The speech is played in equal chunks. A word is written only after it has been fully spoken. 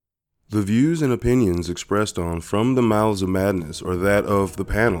The views and opinions expressed on From the Mouths of Madness are that of the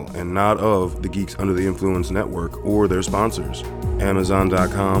panel and not of the Geeks Under the Influence Network or their sponsors,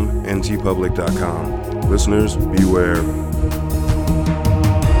 Amazon.com and tpublic.com. Listeners, beware.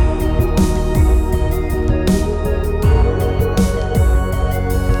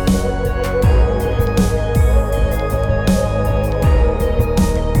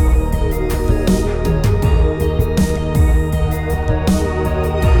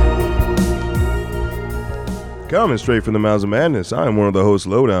 Coming straight from the Mouths of Madness, I am one of the hosts,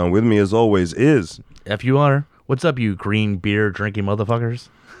 Lowdown. With me, as always, is... F you are. What's up, you green beer drinking motherfuckers?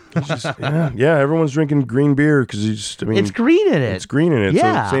 Yeah, everyone's drinking green beer because it's green in it. It's green in it.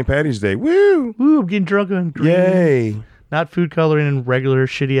 Yeah. So St. Patty's Day. Woo! Woo, I'm getting drunk on green. Yay! Not food coloring and regular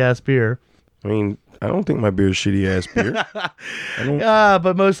shitty-ass beer. I mean, I don't think my beer is shitty-ass beer.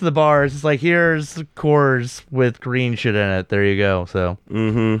 But most of the bars, it's like, here's Coors with green shit in it. There you go. So.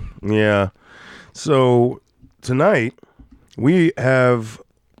 Yeah. So... Tonight, we have,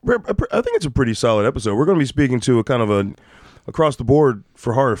 I think it's a pretty solid episode. We're going to be speaking to a kind of a across the board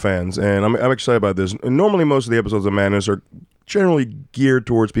for horror fans, and I'm excited about this. And normally, most of the episodes of Madness are generally geared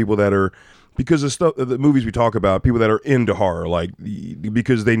towards people that are, because of the movies we talk about, people that are into horror, like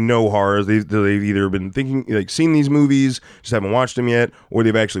because they know horror. They've either been thinking, like, seen these movies, just haven't watched them yet, or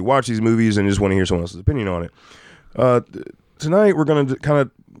they've actually watched these movies and just want to hear someone else's opinion on it. Tonight, we're going to kind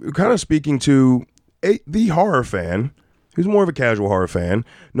of speaking to the horror fan, who's more of a casual horror fan,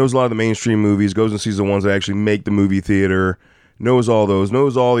 knows a lot of the mainstream movies, goes and sees the ones that actually make the movie theater, knows all those,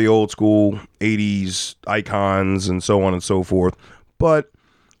 knows all the old school 80s icons and so on and so forth, but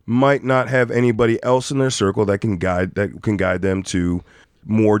might not have anybody else in their circle that can guide them to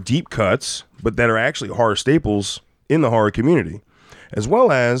more deep cuts, but that are actually horror staples in the horror community, as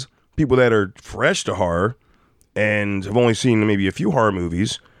well as people that are fresh to horror and have only seen maybe a few horror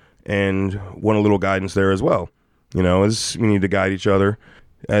movies and want a little guidance there as well. You know, we need to guide each other.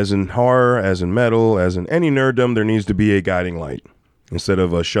 As in horror, as in metal, as in any nerddom, there needs to be a guiding light instead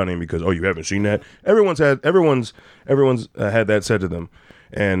of a shunning because, oh, you haven't seen that. Everyone's had that said to them,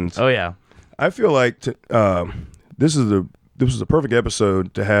 and oh yeah, I feel like this was the perfect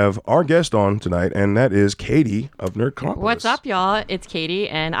episode to have our guest on tonight, and that is Katie of Nerdcropolis. What's up, y'all? It's Katie,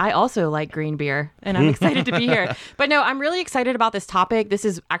 and I also like green beer, and I'm excited to be here. But no, I'm really excited about this topic. This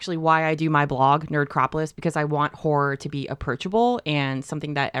is actually why I do my blog, Nerdcropolis, because I want horror to be approachable and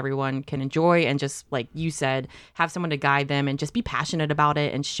something that everyone can enjoy, and just, like you said, have someone to guide them and just be passionate about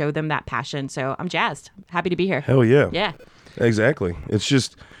it and show them that passion. So I'm jazzed. Happy to be here. Hell yeah. Yeah. Exactly. It's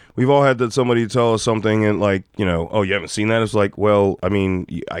just... We've all had somebody tell us something and, like, you know, oh, you haven't seen that? It's like, well, I mean,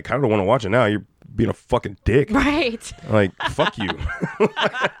 I kind of don't want to watch it now. You're being a fucking dick. Right. Like, fuck you.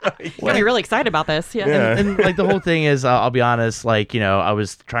 Well, you're really excited about this. Yeah. And like, the whole thing is, I'll be honest, like, you know, I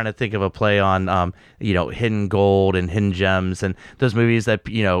was trying to think of a play on, you know, Hidden Gold and Hidden Gems and those movies that,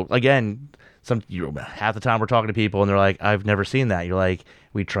 you know, again, half the time we're talking to people and they're like, I've never seen that. You're like,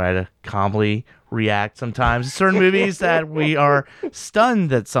 we try to calmly react sometimes to certain movies that we are stunned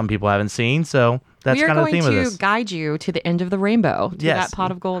that some people haven't seen. So that's kind of the theme of this. We are going to guide you to the end of the rainbow, to that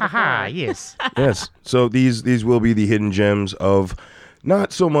pot of gold. Haha, yes. Yes. So these will be the hidden gems of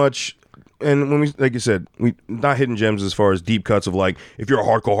not so much, and when we, like you said, we not hidden gems as far as deep cuts of, like, if you're a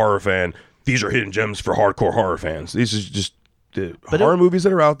hardcore horror fan, these are hidden gems for hardcore horror fans. These is just horror movies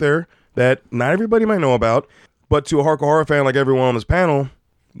that are out there that not everybody might know about, but to a hardcore horror fan like everyone on this panel,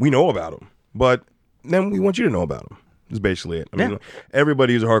 we know about them. But then we want you to know about them. That's basically it. I mean,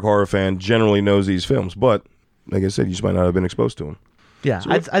 everybody who's a hardcore horror fan generally knows these films, but like I said, you just might not have been exposed to them. Yeah,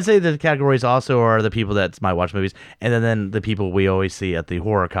 so I'd say the categories also are the people that might watch movies, and then the people we always see at the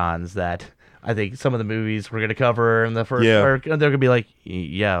horror cons that I think some of the movies we're going to cover in the first, they're going to be like,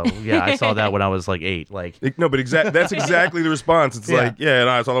 yeah, I saw that when I was like 8. Like, no, but that's exactly the response. It's like, no,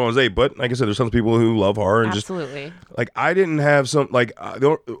 I saw that when I was 8. But like I said, there's some people who love horror and absolutely. Just like, I didn't have some, like,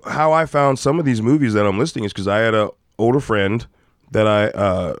 how I found some of these movies that I'm listing is because I had a older friend that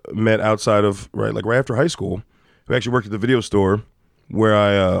I met outside of right after high school, who actually worked at the video store where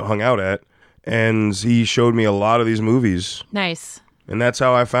I hung out at, and he showed me a lot of these movies. Nice. And that's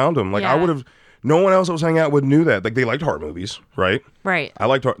how I found them. Like, I would have, no one else I was hanging out with knew that. Like, they liked horror movies, right? Right. I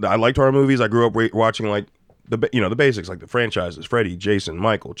liked horror movies. I grew up watching, like, the basics, like the franchises, Freddy, Jason,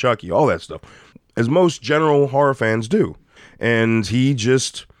 Michael, Chucky, all that stuff, as most general horror fans do. And he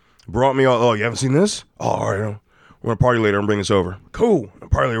just brought me all, oh, you haven't seen this? Oh, all right. we're gonna party later and bring this over. Cool,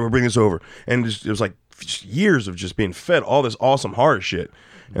 party later, we'll bring this over. And it was like years of just being fed all this awesome horror shit.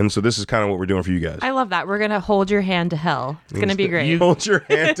 And so this is kind of what we're doing for you guys. I love that. We're going to hold your hand to hell. It's going to be great. Hold your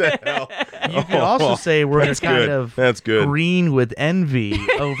hand to hell. You could also say we're just kind of green with envy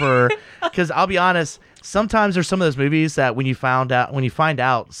over, because I'll be honest, sometimes there's some of those movies that when you find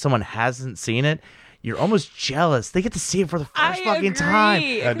out someone hasn't seen it, you're almost jealous. They get to see it for the first fucking time.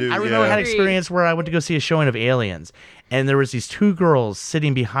 I do. I remember I had an experience where I went to go see a showing of Aliens, and there was these two girls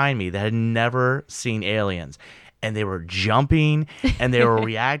sitting behind me that had never seen Aliens, and they were jumping and they were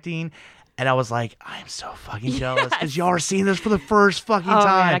reacting. And I was like, I'm so fucking jealous because y'all are seeing this for the first fucking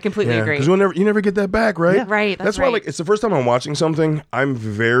time. Man, I completely agree. Because you never get that back, right? Yeah. Right. That's why, like, it's the first time I'm watching something. I'm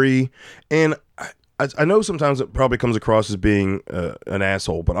very, and I know sometimes it probably comes across as being an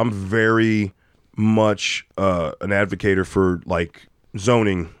asshole, but I'm very much an advocator for like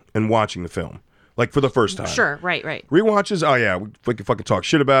zoning and watching the film. Like for the first time. Sure, right. Rewatches, oh yeah, we can fucking talk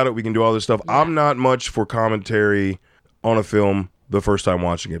shit about it. We can do all this stuff. Yeah. I'm not much for commentary on a film the first time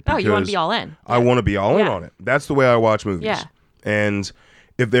watching it. Oh, you want to be all in. I want to be all in on it. That's the way I watch movies. Yeah. And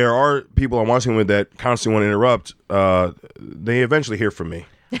if there are people I'm watching with that constantly want to interrupt, they eventually hear from me.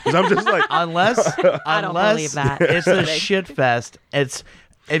 Because I'm just like... unless I don't believe that. It's a shit fest. It's...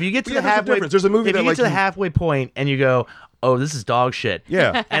 If you get to the halfway... There's a movie if that you get to the halfway point and you go... oh, this is dog shit.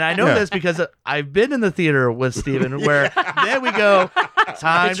 Yeah. And I know this because I've been in the theater with Steven where then we go,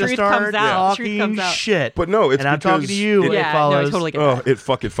 time to start talking shit. But no, it's and I'm talking to you. It follows. No, I totally get that. It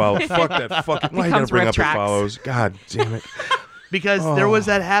fucking follows. Fuck that fucking. Why you gotta bring up it follows? God damn it. Because there was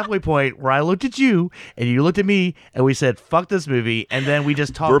that halfway point where I looked at you and you looked at me and we said, fuck this movie. And then we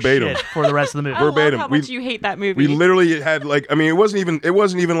just talked shit for the rest of the movie. Verbatim. I love how much you hate that movie. We literally had like, I mean, it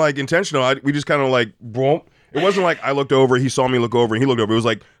wasn't even like intentional. We just kind of like, boom. It wasn't like I looked over, he saw me look over, and he looked over. It was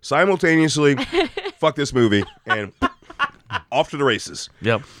like simultaneously, fuck this movie, and off to the races.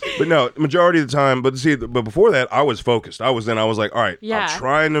 Yep. But no, majority of the time, but before that, I was focused. I was like, all right, I'm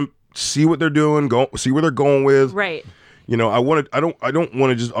trying to see what they're doing, see where they're going with. Right. You know, I don't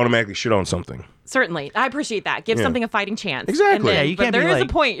want to just automatically shit on something. Certainly. I appreciate that. Give something a fighting chance. Exactly. Then, you can't but there be is like,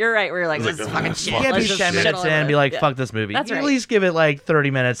 a point, you're right, where you're like, this is fucking shit. You can't be 10 minutes in and be like, fuck this movie. That's you right. At least give it like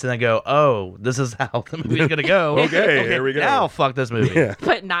 30 minutes and then go, oh, this is how the movie's going to go. okay, here we go. Now fuck this movie. Yeah.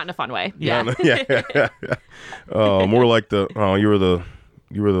 But not in a fun way. Yeah. More like you were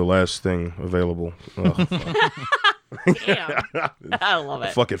the last thing available. Oh, fuck. Damn. I love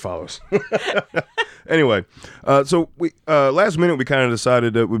it. Fuck, it follows. Anyway, so we last minute we kind of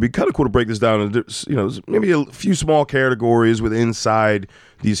decided that it would be kind of cool to break this down into maybe a few small categories with inside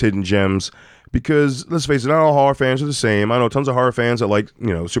these hidden gems. Because let's face it, not all horror fans are the same. I know tons of horror fans that like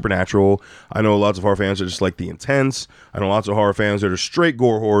Supernatural. I know lots of horror fans that just like the intense. I know lots of horror fans that are straight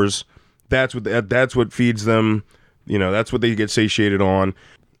gore whores. That's what feeds them. That's what they get satiated on.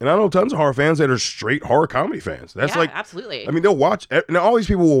 And I know tons of horror fans that are straight horror comedy fans. That's absolutely. I mean, they'll watch. Now, all these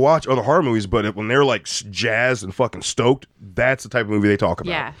people will watch other horror movies, but when they're like jazzed and fucking stoked, that's the type of movie they talk about.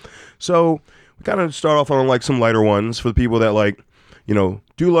 Yeah. So we kind of start off on like some lighter ones for the people that like, do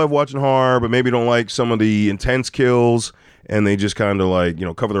love watching horror, but maybe don't like some of the intense kills, and they just kind of like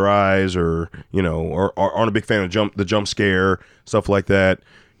cover their eyes or aren't a big fan of the jump scare, stuff like that.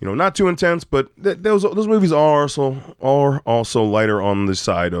 Not too intense, but those movies are also lighter on the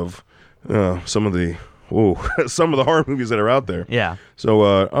side of some of the horror movies that are out there. Yeah. So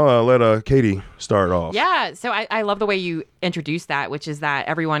I'll let Katie start off. Yeah. So I love the way you introduced that, which is that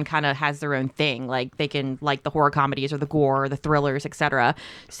everyone kind of has their own thing. Like they can like the horror comedies or the gore, or the thrillers, etc.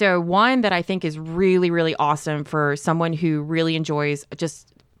 So one that I think is really, really awesome for someone who really enjoys just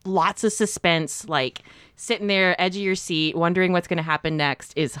lots of suspense, like sitting there, edge of your seat, wondering what's going to happen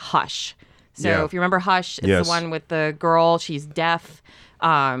next, is Hush. So if you remember Hush, it's the one with the girl. She's deaf.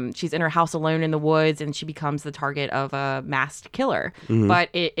 She's in her house alone in the woods, and she becomes the target of a masked killer. Mm-hmm. But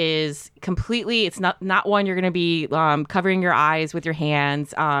it is completely, it's not one you're going to be covering your eyes with your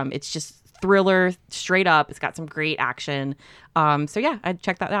hands. It's just thriller, straight up. It's got some great action. So yeah, I'd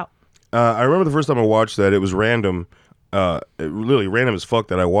check that out. I remember the first time I watched that, it was random. Really random as fuck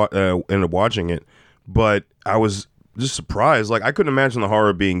that I ended up watching it. But I was just surprised. Like, I couldn't imagine the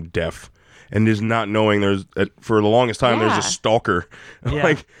horror being deaf and just not knowing for the longest time there's a stalker. Yeah.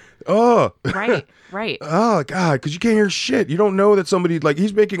 Like, oh. Right. Oh, God, because you can't hear shit. You don't know that somebody, like,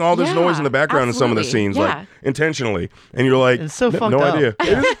 he's making all this noise in the background in some of the scenes, like, intentionally. And you're like, it's so fucked no up. idea.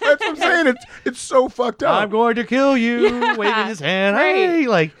 That's what I'm saying. It's so fucked up. I'm going to kill you, waving his hand. Right. Hey,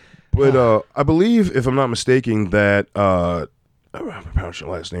 like. But I believe, if I'm not mistaken, that, I pronounced your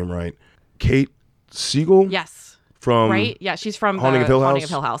last name right, Kate Siegel? Yes. from Right? Yeah, she's from Haunting the of Hill Haunting House?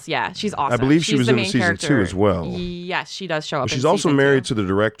 of Hill House. Yeah, she's awesome. I believe she She's was the in main season 2 character. as well. Yes, she does show up. She's in also season married 2. to the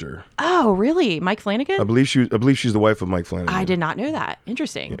director. Oh, really? Mike Flanagan? I believe she's the wife of Mike Flanagan. I did not know that.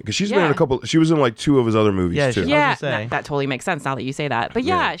 Interesting. Because she's been in a couple. She was in like 2 of his other movies Yeah, too. I was Yeah, gonna say. that totally makes sense now that you say that. But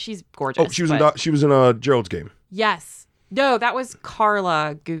yeah, she's gorgeous. Oh, she was but- she was in Gerald's Game. Yes. No, that was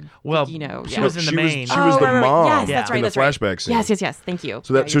Carla Well, Gugino. she yeah. was in the main. She was Oh, the right, right. mom Yes, Yeah. that's right. in the That's right. flashback scene. Yes. Thank you.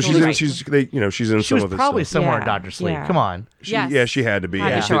 So that Yeah, so you're she's totally in right. she's in She some was of his probably stuff. somewhere in Yeah, Dr. Sleep. yeah. Come on. Yes. She had to be. Had I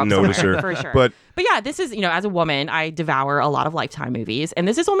to just show didn't up notice somewhere, her. for sure. But yeah, this is, as a woman, I devour a lot of Lifetime movies, and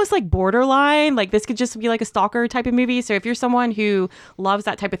this is almost like borderline. Like this could just be like a stalker type of movie. So if you're someone who loves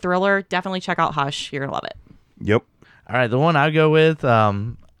that type of thriller, definitely check out Hush. You're gonna love it. yep. All right, the one I go with,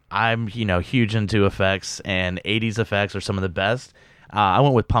 I'm huge into effects, and 80s effects are some of the best. I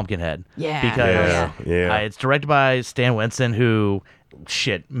went with Pumpkinhead. Yeah. Because Yeah. it's directed by Stan Winston, who,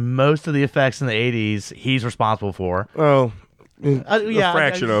 most of the effects in the 80s he's responsible for. Oh, Yeah, a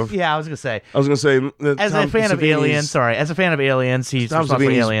fraction of. Yeah, I was gonna say. I was gonna say As a fan of Aliens, as a fan of Aliens, he's Tom responsible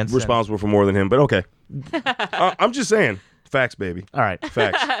for Savini's Aliens. responsible for more than him, but okay. I'm just saying, facts, baby. All right.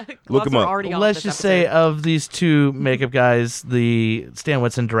 Facts. Gloves Look him are up. already on Let's this just say episode. of these two makeup guys, the Stan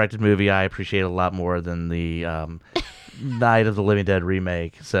Winston directed movie I appreciate a lot more than the Night of the Living Dead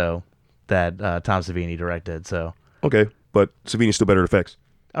remake. So that Tom Savini directed. So Okay, but Savini's still better at effects.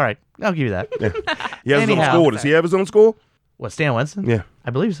 all right, I'll give you that. He has his own Anyhow. school. Does he have his own school? What, Stan Winston? Yeah.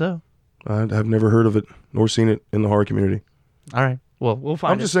 I believe so. I've never heard of it nor seen it in the horror community. All right. Well, we'll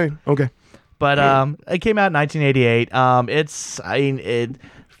find I'm it. just saying. Okay. But it came out in 1988.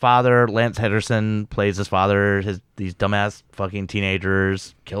 Father Lance Henderson plays his father. These dumbass fucking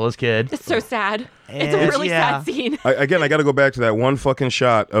teenagers kill his kid. It's so sad. It's a And- really yeah. sad scene. I got to go back to that one fucking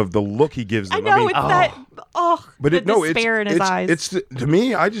shot of the look he gives them. I know mean, it's that. Oh, but the despair in his eyes. It's to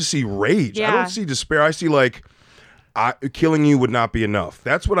me, I just see rage. I Yeah. don't see despair. I see like, killing you would not be enough.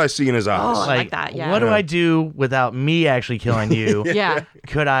 That's what I see in his eyes. I like that, yeah. What do I do without me actually killing you? yeah.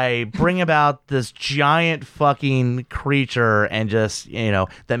 Could I bring about this giant fucking creature and just,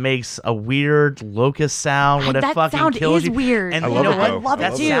 that makes a weird locust sound when it That fucking sound kills is you? weird. And I you love know it, what? though. I love I it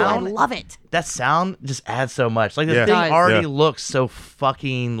love too. it. I love it. That sound just adds so much. Like the Yeah. thing Does. already Yeah. looks so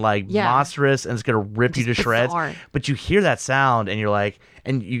fucking like Yeah. monstrous and it's gonna rip you to Just shreds. bizarre. But you hear that sound and you're like,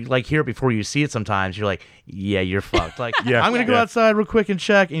 and you like hear it before you see it. Sometimes you're like, yeah, you're fucked. Like, Yeah. I'm gonna go Yeah. outside real quick and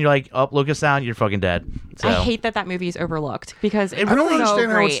check, and you're like, oh, look a sound, you're fucking dead. So. I hate that movie is overlooked because it's I don't so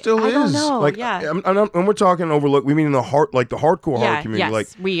understand how it great. still I is. don't know. Like, yeah. and we're talking overlook. We mean in the hardcore horror yeah. community. Yes. Like,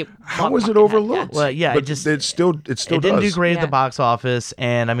 we. how love was it Pumpkinhead, overlooked? Well, yeah, but it still it didn't do does. great at Yeah. the box office,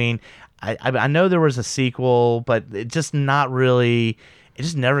 and I mean, I know there was a sequel, but it just not really. It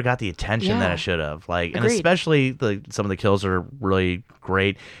just never got the attention that Yeah. it should have. Like, and Agreed. especially some of the kills are really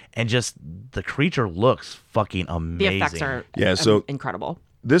great, and just the creature looks fucking The amazing. effects are so- incredible.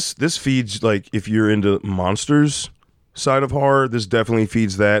 This feeds like if you're into monsters side of horror. This definitely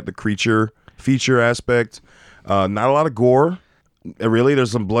feeds that the creature feature aspect. Not a lot of gore. Really,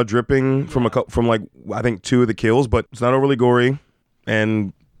 there's some blood dripping from like I think 2 of the kills, but it's not overly gory.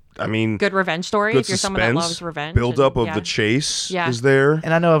 And I mean, Good revenge story. good If you're someone that suspense, loves revenge, build up and- of the chase Yeah. is there.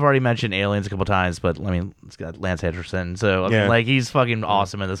 And I know I've already mentioned Aliens a couple times, but I mean, it's got Lance Henderson, so I Yeah. mean, like he's fucking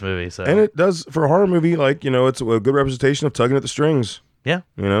awesome in this movie. So And it does for a horror movie, like it's a good representation of tugging at the strings. yeah,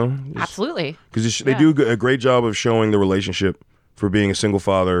 Absolutely. Because they do a great job of showing the relationship for being a single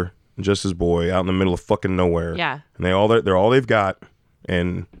father and just his boy out in the middle of fucking nowhere. Yeah. And they're all they've got,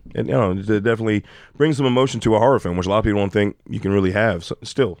 and it definitely brings some emotion to a horror film, which a lot of people don't think you can really have.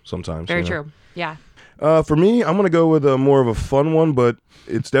 Still, sometimes. Very you know. true. Yeah. For me, I'm gonna go with a more of a fun one, but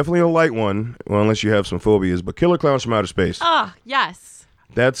it's definitely a light one. Well, unless you have some phobias, but Killer Clowns from Outer Space. Ah, yes.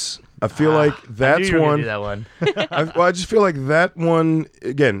 I feel like I knew that's you were gonna one. do that one. I just feel like that one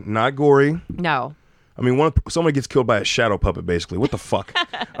again, not gory. No. I mean, somebody gets killed by a shadow puppet, basically. What the fuck?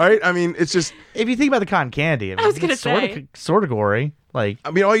 All right. I mean, it's just. If you think about the cotton candy, I mean, was gonna it's sort of gory. Like,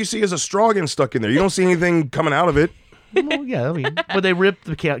 I mean, all you see is a straw getting stuck in there. You don't see anything coming out of it. well, yeah, I mean, when they rip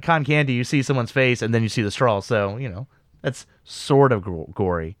the cotton candy, you see someone's face, and then you see the straw. So that's sort of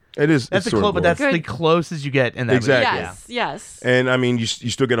gory. It is. That's it's sort of but that's gory. the closest you get in that Exactly. movie. Yes. And I mean, you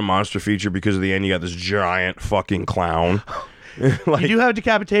still get a monster feature because at the end you got this giant fucking clown. You do have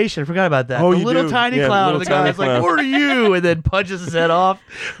decapitation. I forgot about that. Oh, the you little do. tiny Yeah, clown. little And the guy's tiny like, clown. "What are you?" And then punches his head off.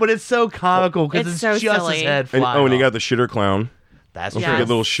 But it's so comical because It's it's so just silly. his head And, flying. and you off. got the shitter clown. That's Don't true. forget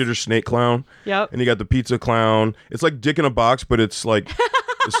little shitter snake clown. Yep. And you got the pizza clown. It's like Dick in a box, but it's like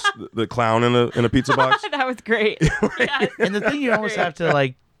the clown in a pizza box. That was great. Yes. And the thing you always have to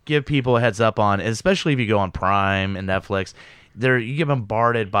like give people a heads up on, especially if you go on Prime and Netflix, you get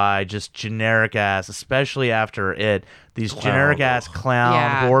bombarded by just generic ass, especially after these generic ass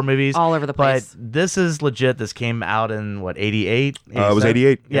clown horror movies all over the place. But this is legit. This came out in what, 88? It was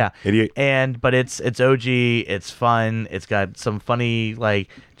 88. Yeah, 88. But it's OG. It's fun. It's got some funny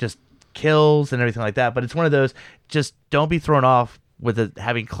just kills and everything like that. But it's one of those. Just don't be thrown off with it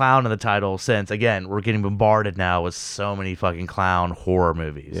having clown in the title, since again we're getting bombarded now with so many fucking clown horror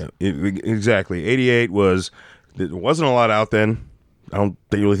movies. Yeah, exactly. 88 there wasn't a lot out then. I don't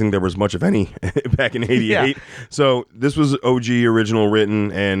really think there was much of any back in 88. Yeah. So this was OG original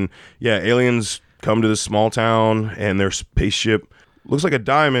written, and aliens come to this small town and their spaceship looks like a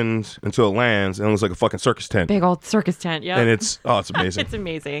diamond until it lands, and it looks like a fucking circus tent. Big old circus tent, yeah. And it's amazing. It's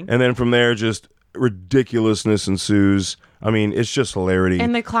amazing. And then from there, just ridiculousness ensues. I mean, it's just hilarity.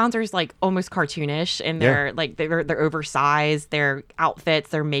 And the clowns are almost cartoonish, and they're they're oversized, their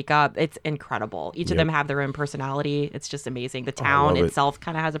outfits, their makeup. It's incredible. Each of them have their own personality. It's just amazing. The town itself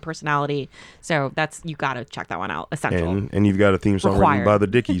kind of has a personality. So you got to check that one out. Essential. And you've got a theme song written by the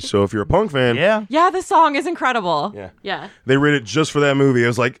Dickies. So if you're a punk fan, yeah, the song is incredible. Yeah. They wrote it just for that movie. I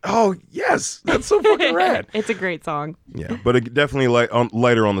was like, oh yes, that's so fucking rad. It's a great song. Yeah, but it definitely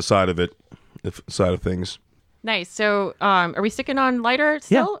lighter on the side of things. Nice. So, are we sticking on lighter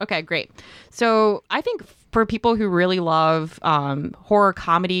still? Yeah. Okay, great. So, I think for people who really love horror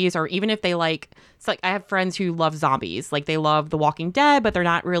comedies, or even if they I have friends who love zombies. They love The Walking Dead, but they're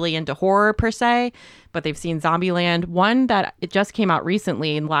not really into horror per se. But they've seen Zombieland. One that it just came out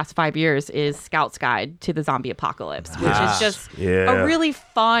recently in the last 5 years is Scout's Guide to the Zombie Apocalypse, which is just a really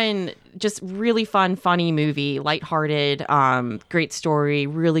fun, funny movie, lighthearted, great story,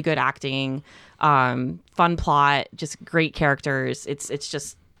 really good acting. Fun plot, just great characters. It's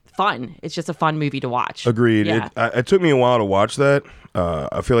just fun. It's just a fun movie to watch. Agreed. Yeah. It took me a while to watch that.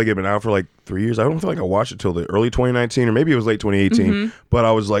 I feel like it'd been out for 3 years. I don't feel like I watched it till the early 2019, or maybe it was late 2018. But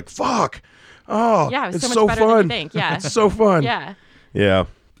I was like, fuck. Oh, yeah, it was it's so much better fun. than you think. Yeah. It's so fun. Yeah. Yeah.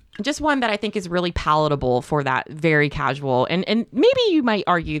 Just one that I think is really palatable for that very casual, and maybe you might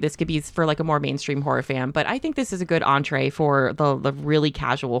argue this could be for a more mainstream horror fan, but I think this is a good entree for the really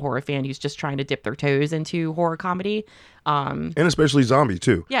casual horror fan who's just trying to dip their toes into horror comedy. And especially zombie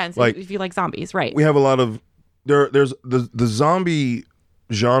too. Yeah, and so if you like zombies, right. We have a lot of there's the zombie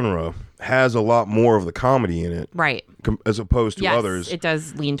genre has a lot more of the comedy in it. Right. As opposed to yes, others. It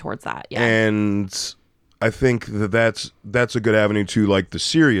does lean towards that. Yeah. And I think that's a good avenue to the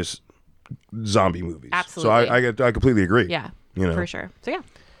serious zombie movies. Absolutely. So I completely agree. Yeah. For sure. So yeah.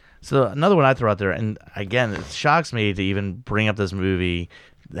 So another one I throw out there, and again, it shocks me to even bring up this movie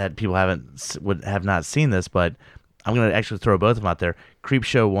that people have not seen this, but I'm going to actually throw both of them out there: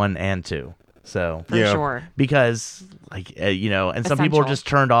 Creepshow 1 and 2. So for sure, because and some people are just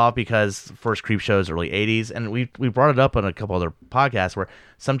turned off because first Creepshow is early 80s, and we brought it up on a couple other podcasts where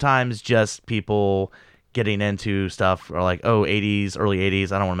sometimes just people getting into stuff are like, oh, 80s, early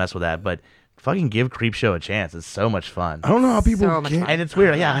 80s, I don't want to mess with that, but fucking give Creepshow a chance. It's so much fun. I don't know how people can. And it's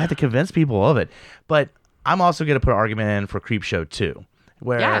weird. Yeah, I have to convince people of it. But I'm also going to put an argument in for Creepshow 2,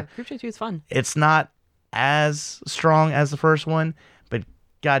 where Creepshow 2 is fun. It's not as strong as the first one, but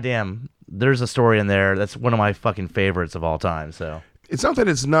goddamn, there's a story in there that's one of my fucking favorites of all time. So it's not that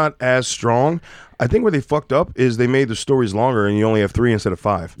it's not as strong. I think where they fucked up is they made the stories longer and you only have 3 instead of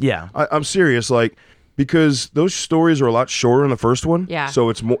 5. Yeah. I'm serious, because those stories are a lot shorter in the first one. Yeah. So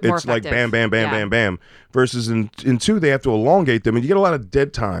it's more effective. like bam, bam, bam, bam, bam. Versus in 2, they have to elongate them, and you get a lot of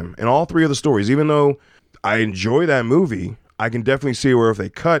dead time in all 3 of the stories. Even though I enjoy that movie, I can definitely see where if they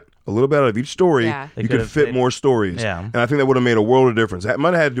cut a little bit out of each story, you could fit more stories. Yeah. And I think that would have made a world of difference. That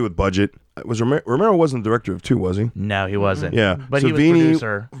might have had to do with budget. Romero wasn't the director of 2, was he? No, he wasn't. Yeah. But he was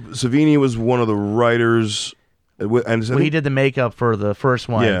producer. Savini was one of the writers. And he did the makeup for the first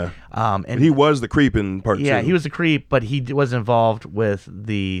one. Yeah. And he was the creep in part 2. Yeah, he was the creep, but he was involved with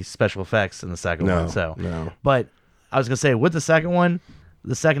the special effects in the second one. So, but I was gonna say with the second one,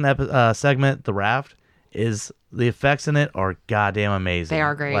 the second segment, the raft, is the effects in it are goddamn amazing. They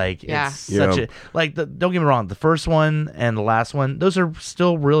are great. It's such a don't get me wrong, the first one and the last one, those are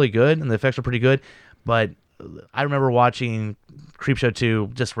still really good, and the effects are pretty good. But I remember watching Creepshow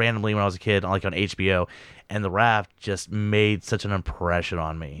 2 just randomly when I was a kid, on HBO. And the raft just made such an impression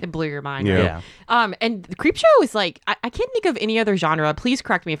on me. It blew your mind. Yeah. Right? And Creepshow is I can't think of any other genre. Please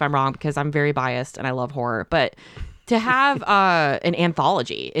correct me if I'm wrong, because I'm very biased and I love horror. But to have an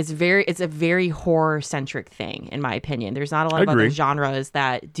anthology it's a very horror centric thing, in my opinion. There's not a lot of other genres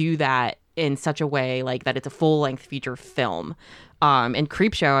that do that in such a way that it's a full length feature film. And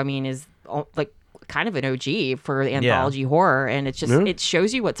Creepshow, is kind of an OG for anthology horror, and it's just it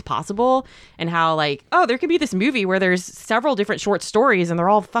shows you what's possible and how like, oh, there could be this movie where there's several different short stories and they're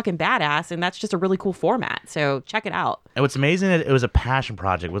all fucking badass, and that's just a really cool format. So check it out. And what's amazing is it was a passion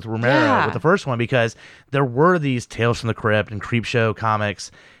project with Romero with the first one, because there were these Tales from the Crypt and Creepshow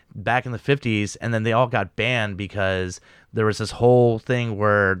comics back in the 50s, and then they all got banned because there was this whole thing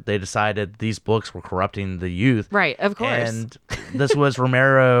where they decided these books were corrupting the youth. Right, of course. And this was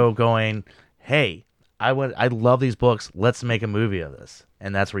Romero going, hey, I love these books. Let's make a movie of this.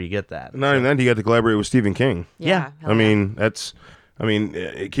 And that's where you get that. Not even that, he got to collaborate with Stephen King. Yeah. hell I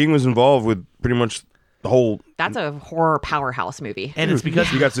mean, King was involved with pretty much the whole. that's a horror powerhouse movie. And it's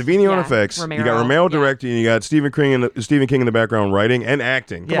because You got Savini on Yeah, effects, you Romero, got Romero yeah. directing, you got Stephen King in the background writing and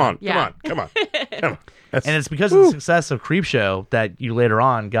acting. Come Yeah. on, Yeah. come on. That's, and it's because of the success of Creepshow that you later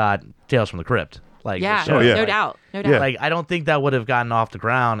on got Tales from the Crypt. Like Yeah, the show. yeah. no doubt. Yeah. Like, I don't think that would have gotten off the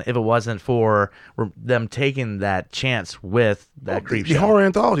ground if it wasn't for them taking that chance with that the Creepshow. horror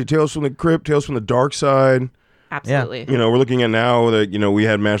anthology, Tales from the Crypt, Tales from the Dark Side. Absolutely. You know, we're looking at now that, you know, we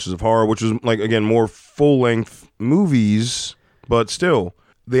had Masters of Horror, which was like, again, more full-length movies, but still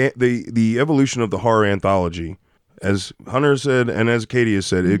the evolution of the horror anthology, as Hunter said and as Katie has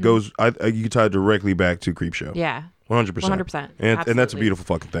said, it goes, you tie it directly back to Creepshow. Yeah. 100%. 100%. And that's a Absolutely. beautiful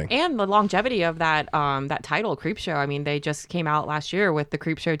fucking thing. And the longevity of that that title, Creepshow. I mean, they just came out last year with the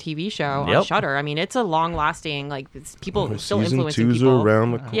Creepshow TV show on Yep. Shudder. I mean, it's a long-lasting, like, people still Season influencing 2's people.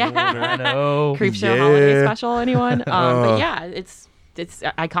 around the corner. Yeah. No. Creepshow Yeah. holiday special, anyone? But yeah, it's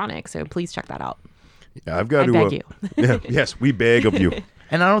iconic. So please check that out. Yeah, I've got I to. beg you. Yeah, yes, we beg of you.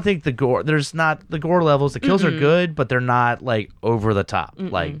 And I don't think the gore, there's not the gore levels. The kills are good, but they're not like over the top.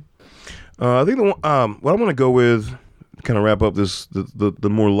 Like, I think what I want to go with, kind of wrap up this the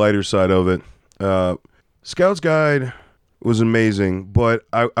more lighter side of it. Scout's Guide was amazing, but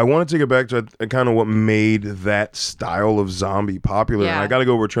I want to take it back to kind of what made that style of zombie popular. And Yeah. I got to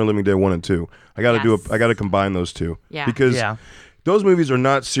go Return of the Living Dead 1 and 2. I got to Yes. I got to combine those two. Yeah. Because Yeah. those movies are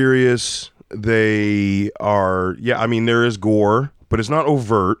not serious. They are, I mean, there is gore, but it's not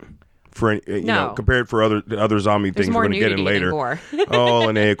overt for any, you know, No. compared for other zombie There's things more we're going to get in nudity than later. gore. Oh,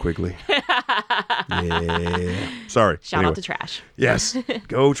 Linnea Quigley. Yeah. Sorry. Shout Anyway. out to Trash. Yes.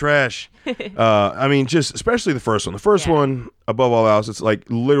 Go Trash. I mean, just especially the first one. The first one, above all else, it's like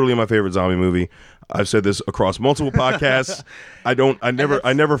literally my favorite zombie movie. I've said this across multiple podcasts.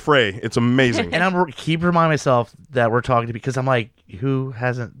 I never fray. It's amazing. and keep reminding myself that we're talking to, because I'm like, who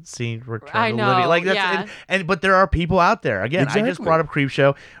hasn't seen Return I of the know, Living? Like, that's, yeah. but there are people out there. Again, I just Exactly. brought up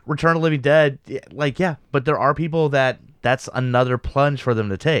Creepshow, Return of the Living Dead. Like, yeah, but there are people that's another plunge for them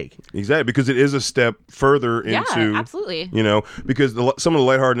to take. Exactly, because it is a step further Yeah, into, absolutely. you know, because some of the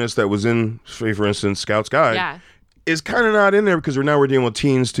lightheartedness that was in, say, for instance, Scout's Guide Yeah. is kind of not in there because we're dealing with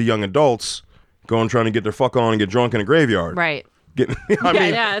teens to young adults going trying to get their fuck on and get drunk in a graveyard. Right. That's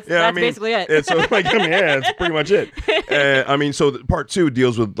basically it. It's so, like, I mean, yeah, that's pretty much it. I mean, so part 2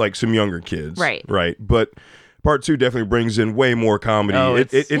 deals with like some younger kids, Right. Right, but part 2 definitely brings in way more comedy. Oh,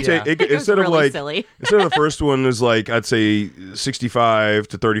 it it's- yeah. It goes instead of really like silly. instead of the first one is like, I'd say 65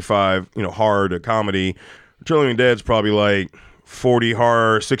 to 35, you know, hard comedy. Return of the Living Dead's probably like 40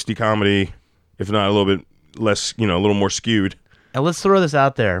 horror, 60 comedy, if not a little bit less, you know, a little more skewed. And let's throw this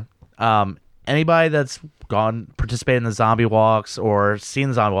out there. Anybody that's participated in the zombie walks or seen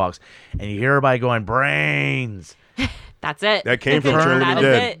the zombie walks, and you hear everybody going, brains. That's it. That came from Return of the That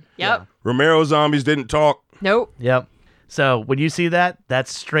Living is Dead. it. Yep. Romero zombies didn't talk. Nope. Yep. So when you see that,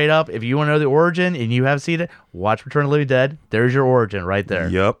 that's straight up. If you want to know the origin and you haven't seen it, watch Return of the Living Dead. There's your origin right there.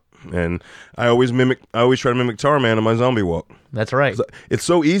 Yep. And I always try to mimic Tarman in my zombie walk. That's right. It's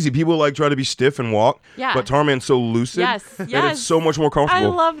so easy. People like try to be stiff and walk. Yeah. But Tarman's so lucid Yes, that yes. it's so much more I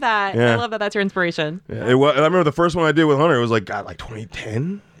comfortable. love that. Yeah. I love that. That's your inspiration. Yeah, I remember the first one I did with Hunter. It was like, God, like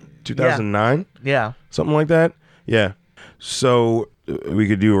 2010, 2009, Yeah. something like that. Yeah. So we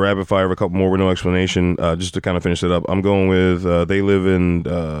could do a rapid fire of a couple more with no explanation, just to kind of finish it up. I'm going with They Live in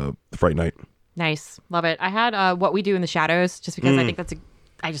Fright Night. Nice. Love it. I had What We Do in the Shadows just because I think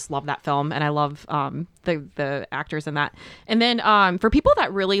I just love that film, and I love the actors in that. And then for people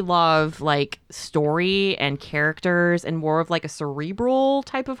that really love like story and characters and more of like a cerebral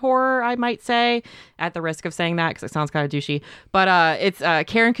type of horror, I might say, at the risk of saying that because it sounds kind of douchey, but it's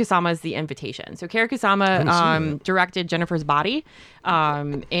Karen Kusama's The Invitation. So Karen Kusama directed Jennifer's Body,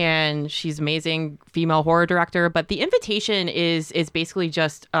 and she's amazing female horror director. But The Invitation is basically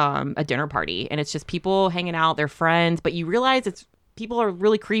just a dinner party, and it's just people hanging out, they're friends, but you realize people are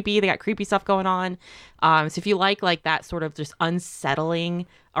really creepy. They got creepy stuff going on. So if you like that sort of just unsettling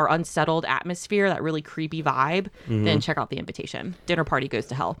or unsettled atmosphere, that really creepy vibe, then check out The Invitation. Dinner party goes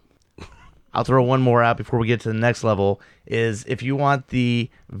to hell. I'll throw one more out before we get to the next level, is if you want the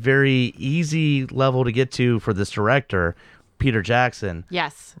very easy level to get to for this director, Peter Jackson,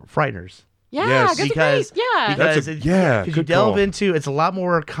 Yes. Frighteners. Yeah, Yes. good Because- place. Yeah. Because That's a- you good delve call. into, it's a lot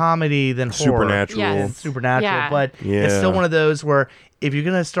more comedy than horror. Supernatural. Yes. Supernatural, Yeah. but it's Yeah. still one of those where if you're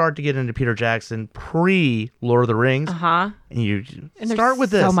going to start to get into Peter Jackson pre-Lord of the Rings, Uh-huh. and you And there's start with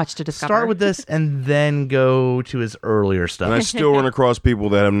this. so much to discover. Start with this and then go to his earlier stuff. And I still run across people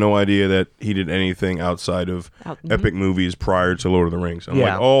that have no idea that he did anything outside of Mm-hmm. epic movies prior to Lord of the Rings. I'm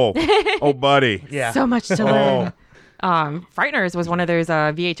Yeah. like, oh, buddy. yeah. So much to learn. Oh, Frighteners was one of those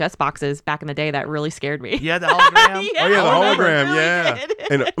VHS boxes back in the day that really scared me. Yeah, the hologram. Yeah. oh yeah, the I remember. hologram, Really yeah. did.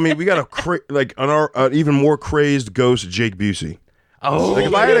 And I mean, we got an even more crazed ghost, Jake Busey. Oh, Like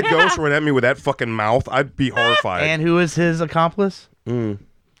if I had a ghost run at me with that fucking mouth, I'd be horrified. and who is his accomplice?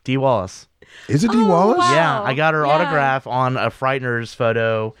 Dee Wallace. Is it Dee Oh, Wallace? wow. Yeah, I got her Yeah. autograph on a Frighteners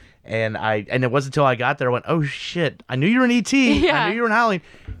photo, and it wasn't until I got there I went, oh shit, I knew you were in E.T. Yeah. I knew you were in Howling.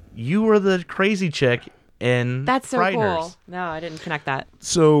 You were the crazy chick in That's so Frighteners. cool. No, I didn't connect that.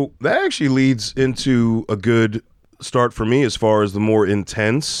 So that actually leads into a good start for me as far as the more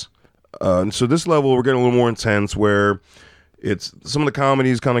intense. So this level, we're getting a little more intense where it's some of the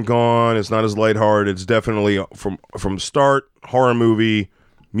comedy's kind of gone. It's not as lighthearted. It's definitely from start, horror movie,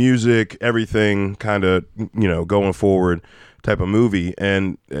 music, everything kind of, going forward type of movie.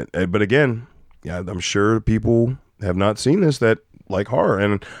 But again, yeah, I'm sure people have not seen this that like horror.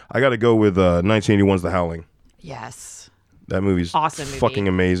 And I got to go with 1981's The Howling. Yes. That movie's Awesome movie. fucking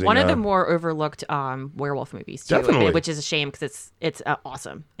amazing. One of the more overlooked werewolf movies too, Definitely. which is a shame because it's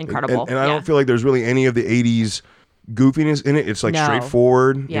awesome, incredible. And I don't feel like there's really any of the 80s goofiness in it. It's like No.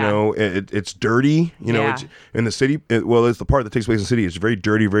 straightforward, Yeah. it's dirty, Yeah. it's in the city. It's the part that takes place in the city. It's very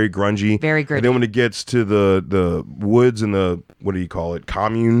dirty, very grungy. Very And gritty. then when it gets to the woods and the, what do you call it,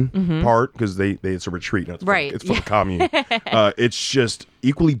 commune part, because it's a retreat. No, it's Mm-hmm. Right. For the commune. It's just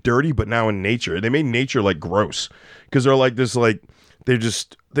equally dirty, but now in nature. They made nature like gross because they're like this, like they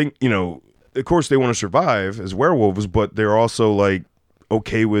just think, of course they want to survive as werewolves, but they're also like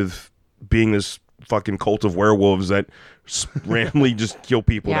okay with being this fucking cult of werewolves that randomly just kill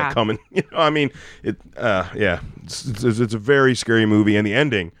people Yeah. that come in. It's a very scary movie, and the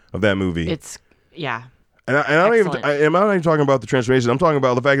ending of that movie. It's yeah. And I'm excellent. not even talking about the transformation. I'm talking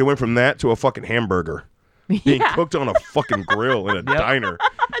about the fact it went from that to a fucking hamburger being cooked on a fucking grill in a diner.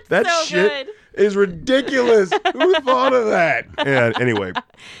 That so shit good. is ridiculous. Who thought of that? Yeah. Anyway,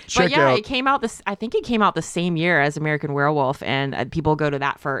 check But yeah, out. it came out I think it came out the same year as American Werewolf, and people go to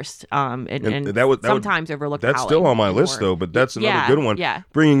that first. And that would sometimes overlook. That's Howling still on my more. list though, but that's another Yeah, good one. yeah.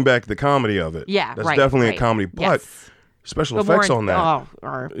 Bringing back the comedy of it. Yeah, that's right, definitely a right. comedy, but Yes. special But more effects on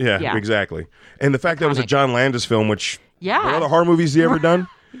that. yeah, Exactly. And the fact that it was a Iconic. John Landis film, which Yeah. what other horror movies he ever done?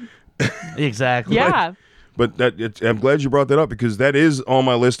 Exactly. Yeah. But I'm glad you brought that up because that is on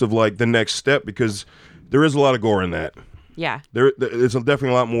my list of like the next step because there is a lot of gore in that. Yeah. It's definitely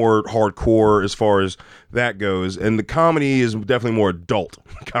a lot more hardcore as far as that goes, and the comedy is definitely more adult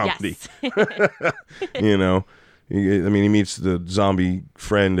comedy. Yes. He meets the zombie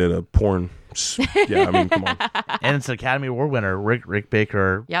friend at a porn. Yeah, I mean, come on. And it's an Academy Award winner, Rick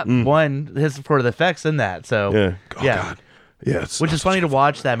Baker. Yep. Won his for the effects in that. So Yeah. Oh, yeah. God. Yeah. Which is funny to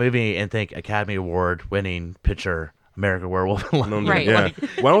watch that movie and think Academy Award winning picture American Werewolf. Right. Yeah. Like-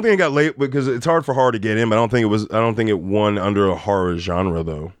 Well, I don't think it got late because it's hard for horror to get in, but I don't think it won under a horror genre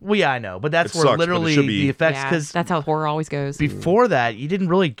though. Well, yeah, I know, but that's It where sucks, but it literally should be. the effects Yeah, because that's how horror always goes. before that you didn't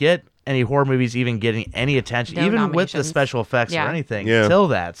really get any horror movies even getting any attention, No even with the nominations. special effects Yeah. or anything Yeah. until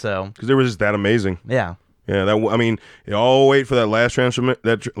that. So Because they were just that amazing. yeah, Yeah, you all wait for that last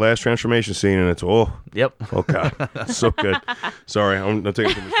transformation scene, and it's yep. oh god, so good. Sorry, I'm not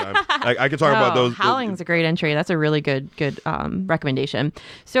taking too much time. I could talk about those. Howling's a great entry. That's a really good recommendation.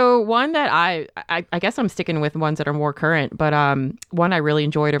 So one that I guess I'm sticking with ones that are more current, but one I really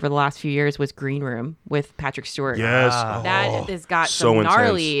enjoyed over the last few years was Green Room with Patrick Stewart. Yes, That has got so some intense.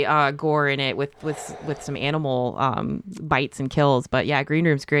 gnarly gore in it with some animal bites and kills. But yeah, Green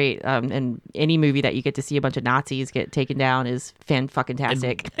Room's great. And any movie that you get to see a bunch of Nazis get taken down is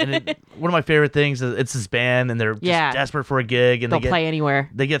fan-fucking-tastic. And one of my favorite things is it's this band and they're just Yeah. desperate for a gig and They'll play anywhere.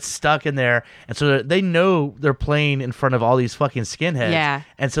 they get stuck in there, and so they know they're playing in front of all these fucking skinheads. Yeah.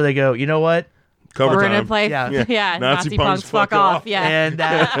 And so they go, you know what? cover We're time. gonna play, Yeah. yeah, Nazi Nazi punks, punks, fuck fuck off. off. Yeah, And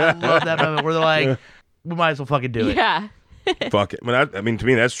I love that moment where they're like, we might as well fucking do it. yeah. Fuck it. I mean, to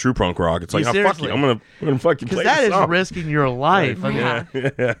me, that's true punk rock. It's like, Yeah, oh, fuck you. seriously. I'm gonna fucking play Because that this is song. risking your life. I mean, Yeah.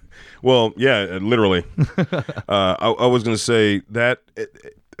 Yeah. Well, yeah, literally. I was gonna say that,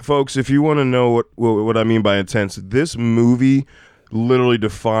 folks. If you want to know what I mean by intense, this movie literally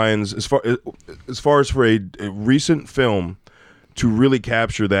defines as far as for a recent film to really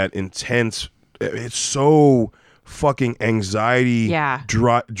capture that intense. It's so fucking anxiety Yeah.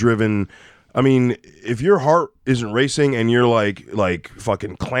 driven. I mean, if your heart isn't racing and you're like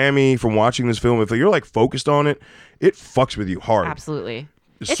fucking clammy from watching this film, if you're like focused on it, it fucks with you hard. Absolutely.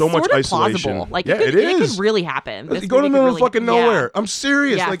 There's It's so much sort of isolation. plausible. Like Yeah, it it could is. really happen. This You go to movie the could middle of really- fucking nowhere. I'm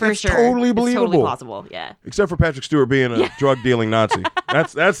serious. Yeah, like for it's sure. totally It's believable. totally plausible. Yeah. Except for Patrick Stewart being a drug dealing Nazi.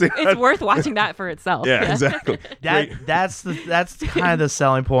 That's the It's worth watching that for itself. yeah, exactly. Great. That's kind of the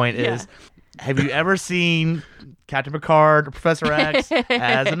selling point is, have you ever seen Captain Picard or Professor X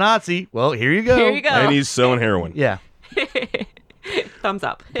as a Nazi? Well, here you go. Here you go. And he's selling heroin. Yeah. Thumbs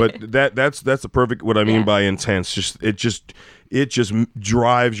up. But that's the perfect what I mean Yeah. by intense. It just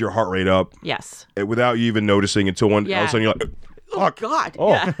drives your heart rate up Yes. without you even noticing until all of Yeah. a sudden you're like, fuck. God. Oh,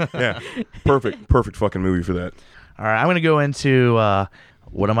 Yeah. yeah. Perfect fucking movie for that. All right, I'm going to go into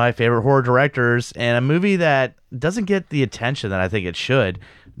one of my favorite horror directors and a movie that doesn't get the attention that I think it should,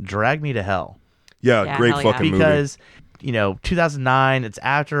 Drag Me to Hell. Yeah, Yeah, great hell yeah. fucking movie. Because, 2009, it's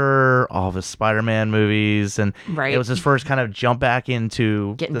after all of his Spider-Man movies, and Right. it was his first kind of jump back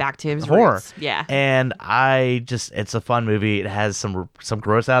into Getting back to his horror. roots. Yeah. And it's a fun movie. It has some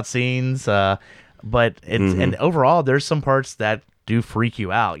gross out scenes, but it's and overall, there's some parts that do freak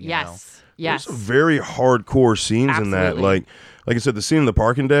you out. You know? Yes. Yes. There's some very hardcore scenes in that. Absolutely. Like I said, the scene in the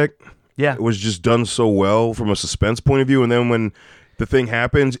parking deck, Yeah. it was just done so well from a suspense point of view, and then when the thing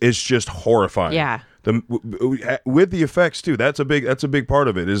happens, it's just horrifying. Yeah. With the effects too. That's a big part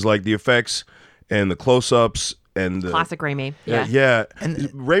of it. Is like the effects and the close-ups and the Classic Raimi. Yeah, Yeah. and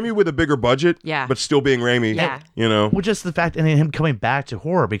Raimi with a bigger budget, Yeah. but still being Raimi. Yeah. Well, just the fact, and then him coming back to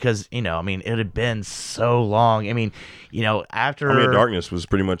horror because it had been so long. After Army of Darkness was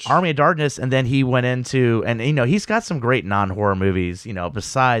pretty much Army of Darkness, and then he went into, and he's got some great non-horror movies.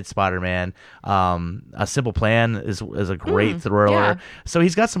 Besides Spider-Man, A Simple Plan is a great thriller. yeah. So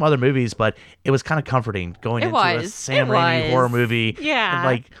he's got some other movies, but it was kind of comforting going It into a was. Sam It Raimi was. horror movie.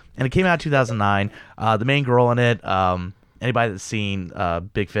 Yeah. And it came out in 2009. The main girl in it, anybody that's seen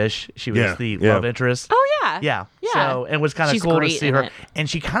Big Fish, she was Yeah, the yeah. love interest. Oh yeah. Yeah. Yeah. So, and it was kind of She's cool to great see in her. it. And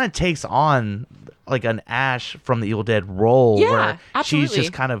she kind of takes on like an Ash from the Evil Dead role Yeah, where she's absolutely.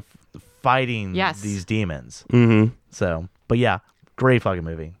 just kind of fighting Yes. these demons. Mm-hmm. So, but yeah, great fucking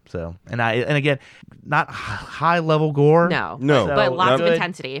movie. So, and again, not high level gore. No. But lots of good.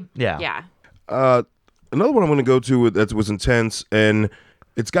 intensity. Yeah. Yeah. Another one I'm going to go to that was intense, and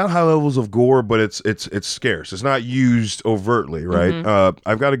it's got high levels of gore, but it's scarce. It's not used overtly, right? Mm-hmm.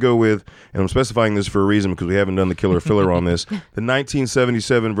 I've got to go with, and I'm specifying this for a reason because we haven't done the killer filler on this. The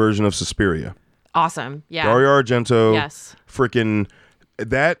 1977 version of Suspiria. Awesome. Yeah. Dario Argento. Yes. Freaking.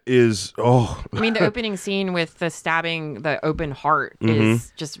 That is I mean, the opening scene with the stabbing the open heart Mm-hmm.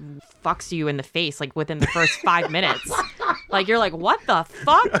 is just fucks you in the face like within the first 5 minutes. Like you're like, what the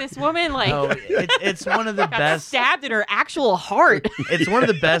fuck? This woman like Oh, it's one of the got best. stabbed in her actual heart. It's one of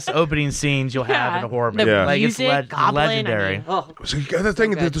the best opening scenes you'll have in a horror movie. The Yeah. Like music, it's Goblin, legendary. I mean, oh. So you got the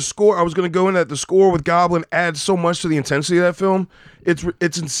thing, good. the score. I was going to go in that the score with Goblin adds so much to the intensity of that film. It's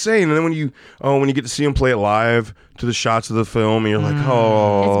insane. And then when you get to see him play it live to the shots of the film, and you're like,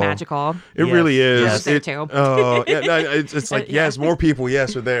 oh, It's magical. It Yes. really is. Yeah, I was there too. Yeah, no, it's like Yeah. yes, more people,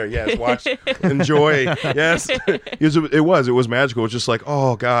 yes, are there. Yes, watch, enjoy. Yes, it was magical. It's just like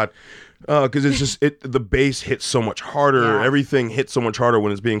oh god. Because it's just the bass hits so much harder. Yeah. Everything hits so much harder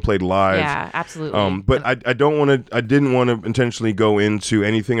when it's being played live. Yeah, absolutely. But I didn't want to intentionally go into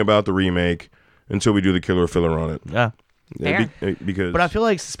anything about the remake until we do the killer filler on it. Yeah. Fair. Because But I feel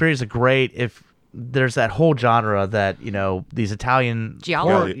like Suspiria is a great if there's that whole genre that these Italian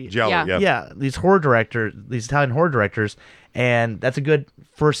Giallo. horror- Giallo, yeah. yeah, these Italian horror directors, and that's a good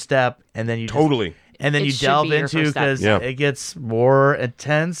first step. And then you just- Totally. and then It you should delve be your into first step. because Yeah. it gets more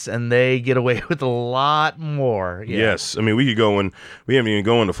intense, and they get away with a lot more. Yeah. Yes, I mean we haven't even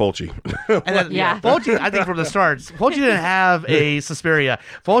gone to Fulci. And then, Yeah. Fulci, I think from the start, Fulci didn't have a Suspiria.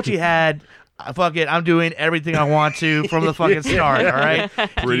 Fulci had, fuck it, I'm doing everything I want to from the fucking start. All right,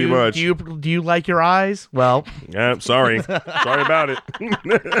 Pretty much. Do you like your eyes? Well, Yeah, sorry about it.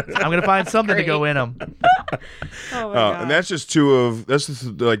 I'm gonna find something to go in them. Oh my God. And that's just two of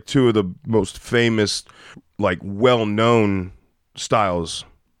the most famous, like well-known styles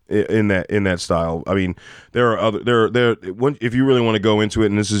in that style. I mean, there are other if you really want to go into it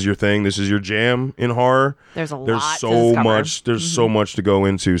and this is your thing, this is your jam in horror. There's a There's lot to so discover. much. There's so much to go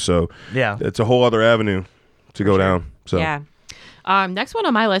into. So Yeah. it's a whole other avenue to go down. So Yeah. Next one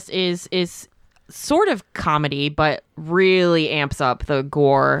on my list is sort of comedy, but really amps up the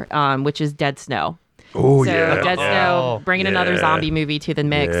gore, which is Dead Snow. Oh, so yeah. Dead Snow, bringing another Yeah. zombie movie to the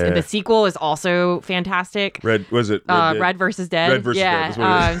mix. Yeah. And the sequel is also fantastic. Red Red versus Dead. Red versus Dead, yeah. that's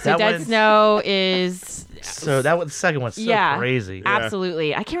what it is. So That Dead one's- Snow is So that was the second one's so yeah, crazy.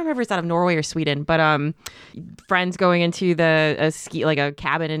 absolutely. I can't remember if it's out of Norway or Sweden, but friends going into a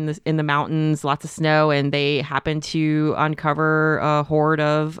cabin in the mountains, lots of snow, and they happen to uncover a horde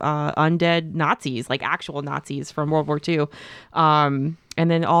of undead Nazis, like actual Nazis from World War II. And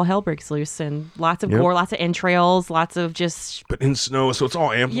then all hell breaks loose, and lots of gore, lots of entrails, lots of just But in snow, so it's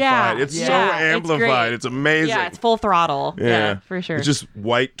all amplified. Yeah, It's yeah, so it's amplified. great. It's amazing. yeah, it's full throttle. Yeah, for sure. It's just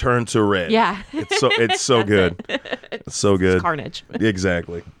white turned to red. Yeah. It's so good. It's so good. Carnage.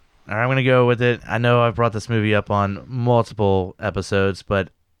 Exactly. All right, I'm going to go with it. I know I've brought this movie up on multiple episodes, but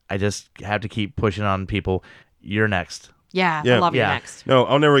I just have to keep pushing on people. You're next. Yeah, Yeah. I love you Yeah. next. No,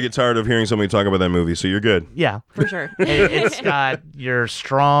 I'll never get tired of hearing somebody talk about that movie, so you're good. Yeah. For sure. It's got your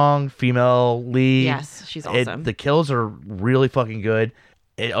strong female lead. Yes, she's awesome. The kills are really fucking good.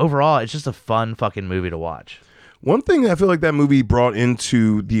 Overall, it's just a fun fucking movie to watch. One thing I feel like that movie brought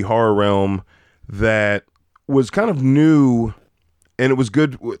into the horror realm that was kind of new, and it was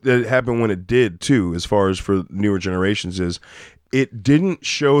good that it happened when it did too, as far as for newer generations, is it didn't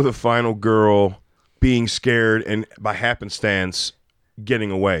show the final girl being scared and by happenstance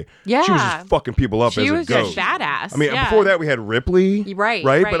getting away. Yeah. She was just fucking people up She as was a ghost. just badass. I mean, yeah. before that we had Ripley, Right,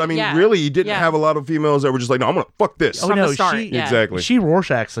 Right, right, but I mean, yeah. really, you didn't Yeah. have a lot of females that were just like, no, I'm gonna fuck this. Oh, From no, the start, she, yeah. Exactly. She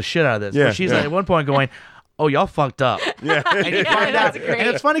Rorschachs the shit out of this. Yeah, Where she's yeah. like, at one point going, oh, y'all fucked up. Yeah. And you Yeah, find out. that's great. And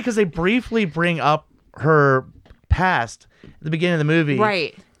it's funny because they briefly bring up her past at the beginning of the movie.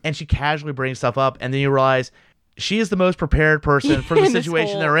 Right. And she casually brings stuff up. And then you realize she is the most prepared person for the In this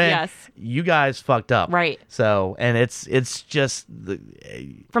situation whole- they're in. yes. You guys fucked up. Right. So, and it's just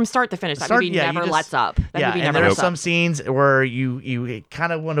From start to finish, that Start- movie yeah, you never just- lets up. That yeah, movie and never there are lets some up. scenes where you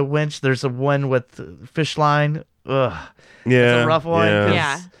kind of want to winch. There's a one with fish line. Ugh. Yeah. It's a rough one. Yeah. 'cause-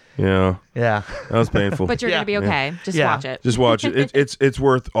 Yeah. Yeah. Yeah. That was painful. But you're Yeah. gonna be okay. Just Yeah. watch it. Just watch it. It's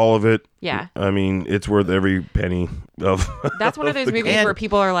worth all of it. Yeah. I mean, it's worth every penny of. That's one of those movies And- where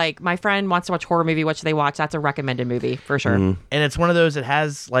people are like, my friend wants to watch horror movie. What should they watch? That's a recommended movie for sure. Mm-hmm. And it's one of those that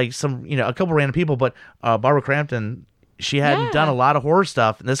has like some, a couple random people, but Barbara Crampton, she hadn't Yeah. done a lot of horror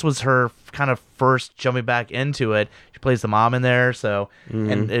stuff, and this was her kind of first jumping back into it. She plays the mom in there, so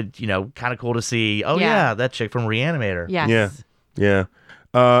and it, kind of cool to see. Oh Yeah. yeah, that chick from Reanimator. Yes. Yeah. Yeah.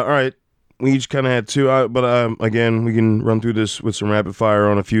 All right. We each kind of had two, but again, we can run through this with some rapid fire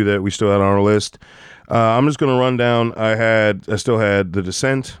on a few that we still had on our list. I'm just going to run down. I still had The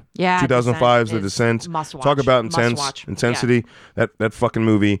Descent. Yeah, 2005's The Descent is Descent. must watch. Talk about Must watch. intensity. That fucking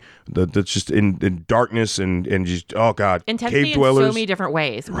movie. That's just in darkness and just, oh God. Intensity Cave in dwellers. so many different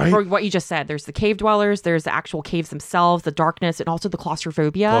ways. Right. For what you just said, there's the cave dwellers, there's the actual caves themselves, the darkness, and also the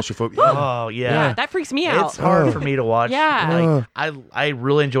claustrophobia. Claustrophobia. Oh Yeah, yeah. that freaks me out. It's hard for me to watch. Yeah. Like, I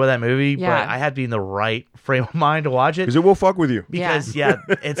really enjoy that movie, Yeah. but I had to be in the right frame of mind to watch it. Because it will fuck with you. Because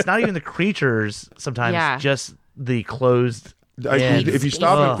it's not even the creatures sometimes, Yeah. just the closed. If you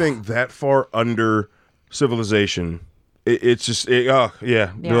stop and Ugh. think that far under civilization, it's just yeah.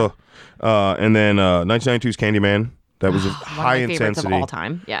 Yeah. Ugh. And then 1992's Candyman. That was a One high of my favorites intensity. of all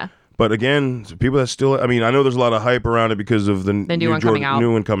time. Yeah. But again, people that still, I mean, I know there's a lot of hype around it because of the new one coming out.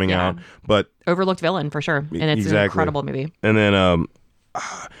 new one coming Yeah. out. But Overlooked villain for sure. And it's an Exactly. incredible movie. and then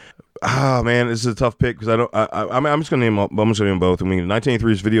man, this is a tough pick because I don't. I'm just gonna name. I'm just gonna name them both. I mean,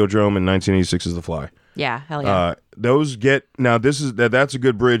 1983's Videodrome and 1986 is The Fly. Yeah, hell yeah. Those get now. That's a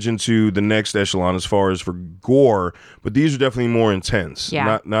good bridge into the next echelon as far as for gore. But these are definitely more intense.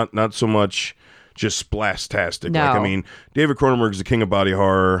 Yeah. Not so much just splastastic. No. Like, I mean, David Cronenberg is the king of body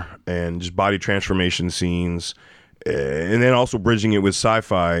horror and just body transformation scenes. And then also bridging it with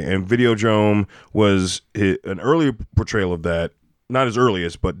sci-fi. And Videodrome was an earlier portrayal of that. Not as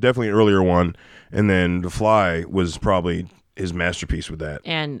earliest, but definitely an earlier one. And then The Fly was probably his masterpiece with that.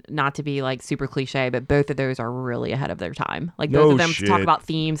 And not to be like super cliche, but both of those are really ahead of their time. Like No both of them shit. talk about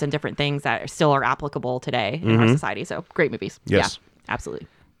themes and different things that still are applicable today in our society. So great movies. Yes. Yeah, absolutely.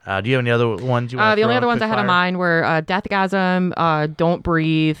 Do you have any other ones you want? The only other ones I had in mind were Deathgasm, Don't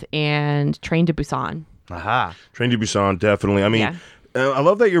Breathe, and Train to Busan. Aha. Train to Busan, definitely. I mean, Yeah. I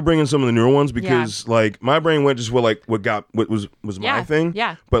love that you're bringing some of the newer ones because, like, my brain went just what was my Yeah, thing.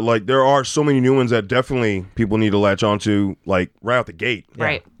 yeah. But like, there are so many new ones that definitely people need to latch onto, like, right out the gate.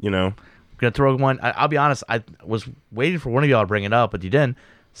 Right. You know. I'm gonna throw one. I'll be honest. I was waiting for one of y'all to bring it up, but you didn't.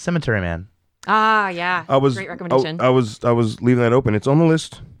 Cemetery Man. Ah, yeah. I was Great recommendation. I was leaving that open. It's on the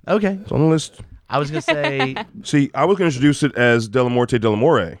list. Okay. It's on the list. I was gonna say. See, I was going to introduce it as Della Morte Della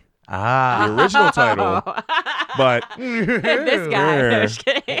More. Ah. The original title But This guy. No, just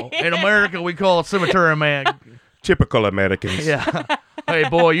kidding. In America, we call it cemetery man. typical Americans. Yeah. Hey,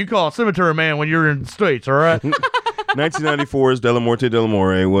 boy, you call it cemetery man when you're in the States, all right? 1994's De La Morte de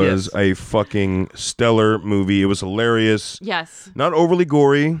l'Amore was Yes. a fucking stellar movie. It was hilarious. Yes. Not overly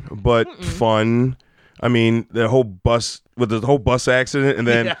gory, but fun. I mean, the whole bus accident, and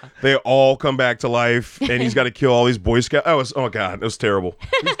then they all come back to life, and he's got to kill all these Boy Scouts. Oh god, that was terrible.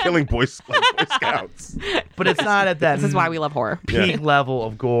 He's killing Boy Scouts. But it's not at that This is why we love horror. peak level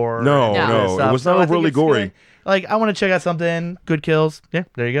of gore. No, and no, stuff. it was So not I think overly it's gory. good. Like, I want to check out something. Good kills. Yeah,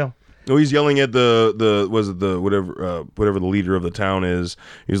 there you go. No, he's yelling at whatever the leader of the town is.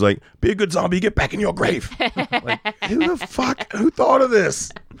 He's like, "Be a good zombie, get back in your grave." Like, who the fuck? Who thought of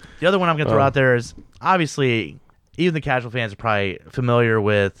this? The other one I'm going to throw out there is, obviously, even the casual fans are probably familiar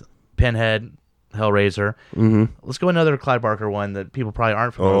with Pinhead, Hellraiser. Mm-hmm. Let's go another Clive Barker one that people probably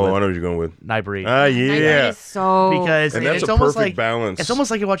aren't familiar Oh, with. I know what you're going with. Nightbreed. Yeah. Is so Because And that's it's a almost perfect like balance. It's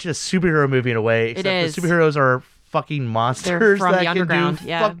almost like you're watching a superhero movie in a way. Except is. The superheroes are fucking monsters from that the can underground, do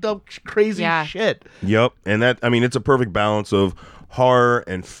yeah. fucked up, crazy Yeah. shit. Yep, and it's a perfect balance of horror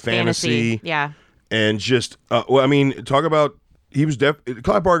and fantasy. Yeah. And just talk about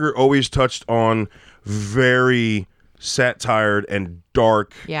Clive Barker always touched on very satired and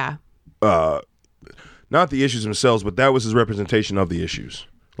dark, Yeah. not the issues themselves, but that was his representation of the issues,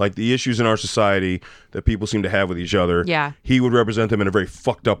 like the issues in our society that people seem to have with each other. Yeah. He would represent them in a very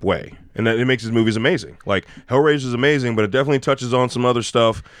fucked up way, and that it makes his movies amazing. Like Hellraiser is amazing, but it definitely touches on some other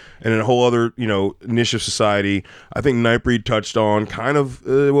stuff and in a whole other niche of society. I think Nightbreed touched on kind of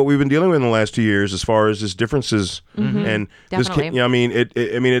what we've been dealing with in the last 2 years as far as his differences and this kid.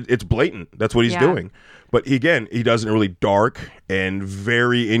 Definitely. It's blatant. That's what he's doing. But he does it in a really dark and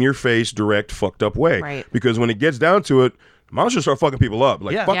very in your face, direct, fucked up way. Right. Because when it gets down to it, monsters start fucking people up.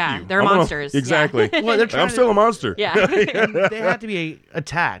 Like, Yeah. fuck Yeah, you. they're I'm gonna- monsters. Exactly. Well, they're trying I'm still a monster. Yeah. And they have to be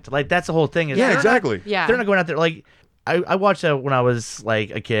attacked. Like, that's the whole thing. Is Yeah, they're not- exactly. Yeah. They're not going out there. Like, I watched that when I was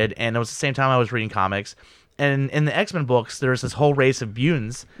like a kid, and it was the same time I was reading comics. And in the X-Men books, there's this whole race of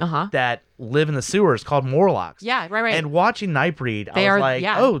mutants that live in the sewers called Morlocks. Yeah, right. And watching Nightbreed, They I was are- like,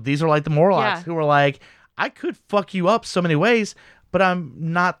 yeah. oh, these are like the Morlocks Yeah. who were like, I could fuck you up so many ways, but I'm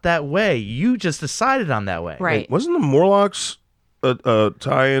not that way. You just decided I'm that way. Right. Wasn't the Morlocks a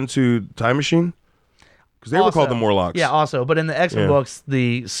tie into Time Machine? Because they were called the Morlocks. Yeah, also. But in the X-Men Yeah. books,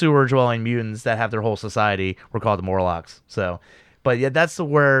 the sewer-dwelling mutants that have their whole society were called the Morlocks. So, but yeah, that's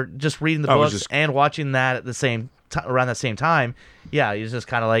where just reading the I was books just- and watching that at the same around the same time, yeah, it's just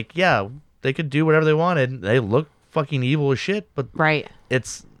kind of like, yeah, they could do whatever they wanted. They look fucking evil as shit, but Right.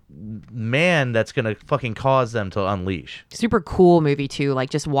 it's man that's gonna fucking cause them to unleash. Super cool movie too. Like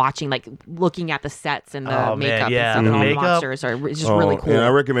just watching, like looking at the sets and the Oh, man, makeup yeah, and the stuff, and all the makeup. monsters are it's just really cool. And I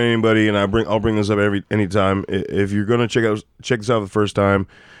recommend anybody, and I'll bring this up anytime. If you're gonna check this out the first time,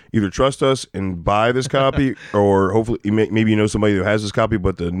 either trust us and buy this copy, or hopefully maybe you know somebody who has this copy.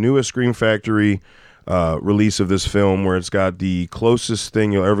 But the newest Scream Factory release of this film, where it's got the closest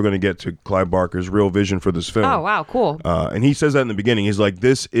thing you're ever going to get to Clive Barker's real vision for this film. Oh wow, cool. And he says that in the beginning. He's like,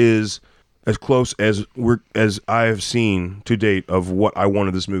 "This is as close as I have seen to date of what I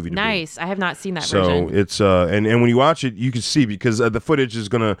wanted this movie to be." Nice. I have not seen that So version. it's and when you watch it, you can see, because the footage is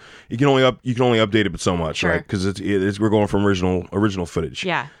gonna you can only update it but so much, Sure. right? Because it's we're going from original footage.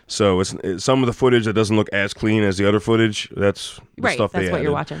 Yeah. So it's some of the footage that doesn't look as clean as the other footage. That's the Right, stuff that's they what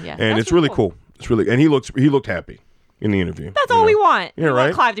you're added. watching, yeah. And That's it's really really cool. It's really, and he looked happy in the interview. That's all we want. Yeah, We right.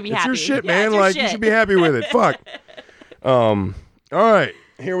 want Clive to be it's happy. your shit, Yeah, man. it's your Like you shit. should be happy with it. Fuck. All right.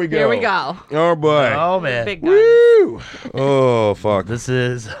 Here we go. Here we go. Oh boy. Oh man, Big gun. Woo! Oh fuck. this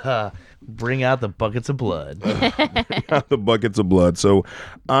is bring out the buckets of blood. The buckets of blood. So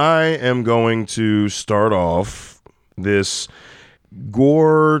I am going to start off this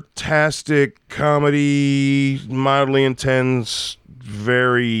gore-tastic comedy, mildly intense,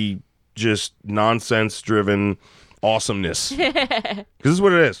 very just nonsense-driven awesomeness. Because this is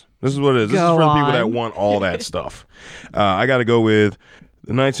what it is. This is what it is. This is Go for the people that on. want all that stuff. I got to go with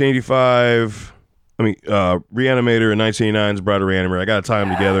the 1985... Reanimator and 1989's Bride of Reanimator. I got to tie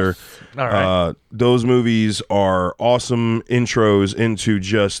them together. All right. Those movies are awesome intros into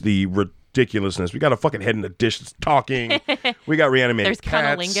just the ridiculousness. We got a fucking head in the dish that's talking. We got reanimated There's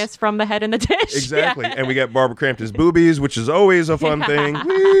cats. cunnilingus from the head in the dish. Exactly. Yeah. And we got Barbara Crampton's boobies, which is always a fun thing.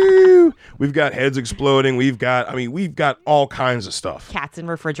 Woo! We've got heads exploding. We've got all kinds of stuff. Cats in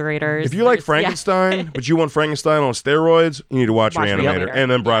refrigerators. If you like There's- Frankenstein, but you want Frankenstein on steroids, you need to watch Watch Reanimator Reanimator.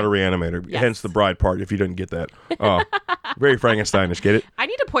 and then Bride of Reanimator. Yes. Hence the bride part, if you didn't get that. Oh, very Frankensteinish. Get it? I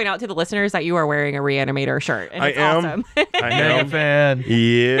need to point out to the listeners that you are wearing a Reanimator shirt. And I it's am. awesome. I Mega am. fan.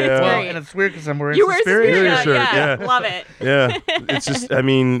 Yeah. Well, great. and it's weird because I'm wearing You wear Suspiria. Suspiria. shirt, yeah. Love it. Yeah, it's just. I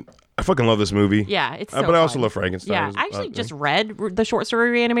mean, I fucking love this movie. Yeah, it's so but I also fun. love Frankenstein. Yeah, I actually just read the short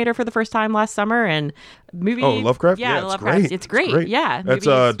story Reanimator for the first time last summer, and movie. Oh, Lovecraft. Yeah, it's Lovecraft. great. It's great. Yeah, that's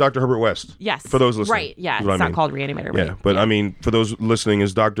movie is- Dr. Herbert West. Yes. For those listening, Right. Yeah, is it's what I not mean. called Reanimator. Yeah, but I mean, for those listening,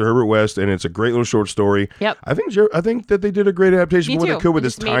 is Dr. Herbert West, and it's a great little short story. Yep. I think that they did a great adaptation Me of what too. they could with They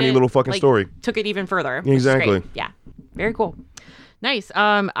this just made tiny it, little fucking like, story. Took it even further. which is Exactly. great. Yeah. Very cool. Nice.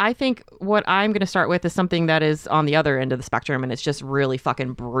 I think what I'm going to start with is something that is on the other end of the spectrum, and it's just really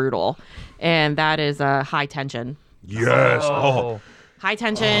fucking brutal, and that is High Tension. Yes. Oh. High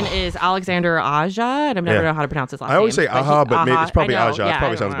Tension is Alexander Aja, and I've never Yeah. known how to pronounce his last I always name. say Aha, but maybe it's probably I know. Aja. It Yeah,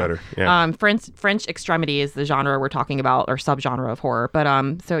 probably I don't sounds know. better. Yeah. French Extremity is the genre we're talking about, or subgenre of horror. But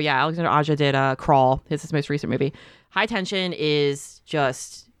so yeah, Alexander Aja did Crawl, his most recent movie. High Tension is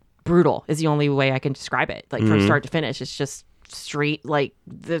just brutal. Is the only way I can describe it. Like Mm-hmm. from start to finish, it's just straight. Like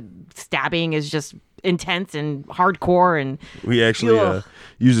the stabbing is just intense and hardcore, and We actually Ugh.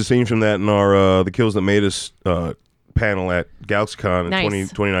 used a scene from that in our The Kills That Made Us panel at GalaxyCon in Nice.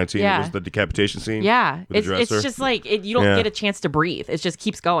 2019. Yeah. It was the decapitation scene. yeah, with the it's dresser. just like you don't Yeah. get a chance to breathe. It just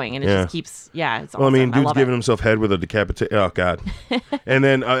keeps going, and it Yeah. just keeps. Yeah, it's. Well, I awesome. mean, dude's love giving it. himself head with a decapitation. Oh God! And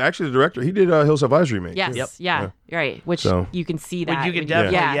then actually, the director he did Hills Have Eyes remake. Yes. too. Yeah. Right. Which So- you can see that. But you can when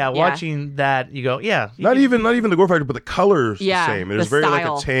definitely, yeah. watching that, you go, yeah. you Not can- even the gore factor, but the colors Yeah, the same. the There's very like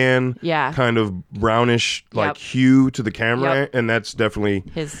style. a tan, Yeah. kind of brownish like Yep. hue to the camera, Yep. and that's definitely.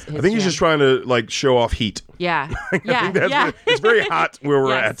 His I think he's jam. just trying to like show off heat. Yeah. I Yeah. think that's Yeah. what- it's very hot where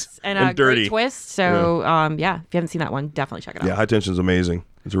we're Yes. at And a dirty. great twist. So, yeah, if you haven't seen that one, definitely check it out. Yeah, High Tension's amazing.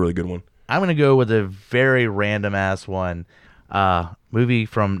 It's a really good one. I'm going to go with a very random ass one. Movie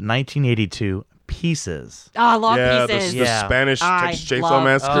from 1982, Pieces. Oh, I love yeah, Pieces. the Yeah. Spanish I Texas Chainsaw love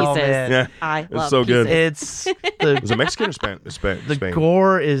Massacre. Oh, Pieces. man. Yeah. I It's love so good. Pieces. It's the Was it Mexican or Spain? the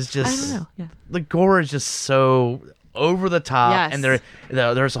gore is I just don't know. Yeah. the gore is just so over the top, Yes. and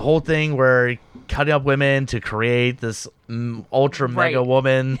there's a whole thing where cutting up women to create this ultra mega Right.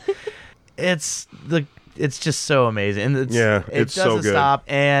 woman. It's just so amazing, and Yeah, it it's so doesn't good. stop,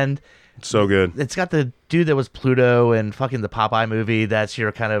 and So good. it's got the dude that was Pluto and fucking the Popeye movie. That's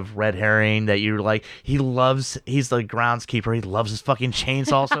your kind of red herring that you're like, he's the groundskeeper. He loves his fucking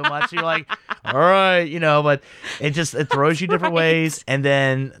chainsaw so much. You're like, all right, but it throws you different ways. And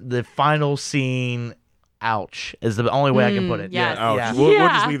then the final scene, ouch, is the only way I can put it. yes. Ouch. Yeah. We'll Yeah.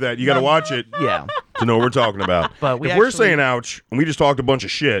 just leave that. You got to watch it Yeah. to know what we're talking about. But we if we're actually- saying ouch and we just talked a bunch of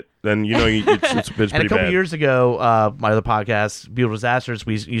shit, then it's pretty And a couple bad. years ago, my other podcast, Beautiful Disasters,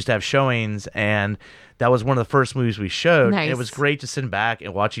 we used to have showings, and that was one of the first movies we showed. Nice. It was great to sit back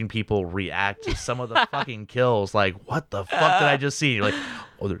and watching people react to some of the fucking kills. Like, what the fuck did I just see? You're like,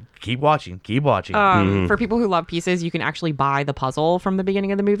 oh, keep watching. Mm-hmm. For people who love Pieces, you can actually buy the puzzle from the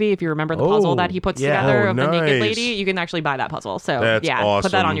beginning of the movie. If you remember the puzzle Oh, that he puts yeah. together Oh, of the naked nice. lady, you can actually buy that puzzle. So That's yeah, awesome.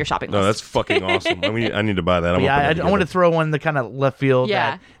 put that on your shopping list. No, that's fucking awesome. I need to buy that. I'm Yeah, gonna put that I want to together. throw one in the kind of left field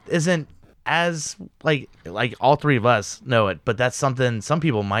Yeah. that isn't as like all three of us know it, but that's something some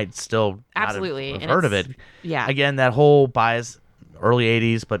people might still not Absolutely. have And heard of it. it's- yeah. Again, that whole bias, early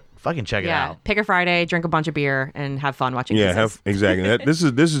 '80s, but fucking check it yeah, out. pick a Friday, drink a bunch of beer, and have fun watching. Yeah, Pieces. exactly. This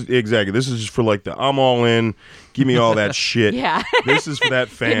is exactly. This is just for like I'm all in. Give me all that shit. Yeah. This is for that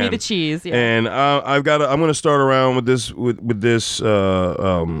fan. Give me the cheese. Yeah. And I'm going to start around with this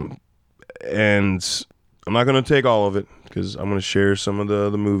and I'm not going to take all of it because I'm going to share some of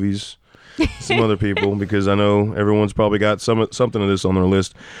the movies, some other people, because I know everyone's probably got something of this on their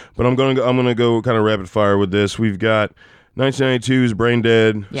list. But I'm going to go kind of rapid fire with this. We've got 1992's Brain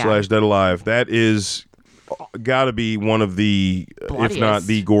Dead Yeah. / Dead Alive. That is got to be one of the, if not Bloodiest.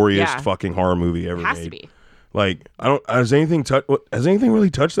 the goriest Yeah. fucking horror movie ever Has made. to be. Like, has anything really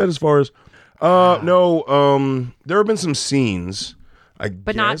touched that as far as no, there have been some scenes,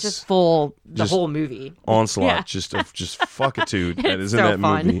 But not just full the whole movie. onslaught, Yeah. just fuckitude that It's is in so that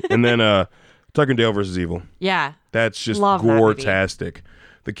fun. movie. And then Tucker and Dale versus Evil. Yeah. That's just Love that movie. gore-tastic.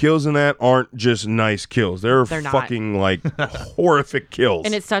 The kills in that aren't just nice kills. They're not. fucking like horrific kills.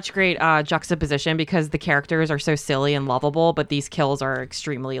 And it's such great juxtaposition because the characters are so silly and lovable, but these kills are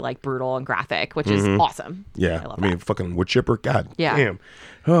extremely like brutal and graphic, which is awesome. yeah, I love I mean, that. fucking wood chipper. God Yeah. damn.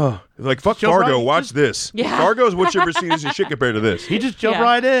 Oh, like fuck Jump Fargo. right- Watch this. Yeah. Fargo's wood chipper scene is shit compared to this. He just jumped Yeah.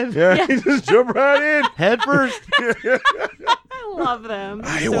 right in, Yeah, he just jump right in. head first. I love them.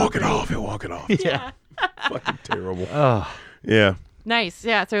 He'll walk it off. He'll walk it off. Yeah. Fucking terrible. Oh, Yeah. Nice.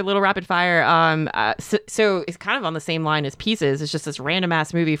 Yeah. So a little rapid fire. So it's kind of on the same line as Pieces. It's just this random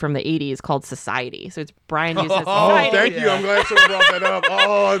ass movie from the 80s called Society. So it's Brian Hughes' Society. Thank you. I'm glad someone brought that up.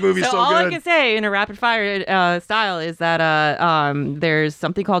 Oh, that movie's so all good. I can say in a rapid fire style is that there's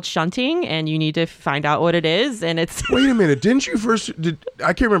something called shunting, and you need to find out what it is. And it's Wait a minute. Didn't you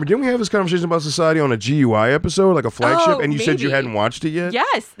I can't remember. Didn't we have this conversation about Society on a GUI episode, like a flagship? And you said you maybe. hadn't watched it yet?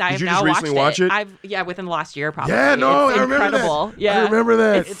 Yes, I Did have you now just recently watch it? Within the last year probably. Yeah, no, It's I remember incredible. that. Yeah, I remember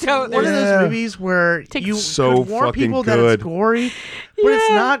that. It's so One of Yeah. those movies where you So could warn fucking people that good. it's gory, but it's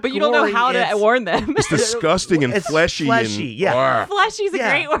not. But you don't know gory, how to it's- warn them. It's disgusting and It's fleshy. fleshy, And, yeah. Fleshy's a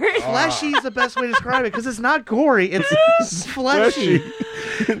great word. Fleshy is the best way to describe it because it's not gory. It's fleshy.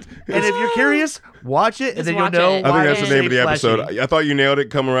 And if you're curious, watch it, and Just then you'll watch know. it. I why think that's they the name of the say episode. fleshy. I thought you nailed it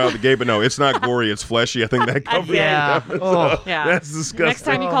coming around the gate, but no, it's not gory. It's fleshy. I think that covers Yeah. it. Oh. Yeah. That's disgusting. Next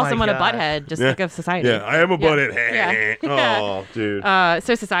time you Oh call my someone a God. butthead, just Yeah. think of Society. Yeah, I am a butthead. Yeah. Oh, dude.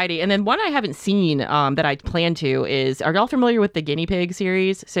 So Society, and then one I haven't seen that I plan to is, are y'all familiar with the Guinea Pig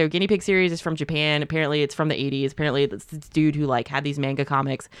series? So Guinea Pig series is from Japan. Apparently it's from the 80s. Apparently it's this dude who like had these manga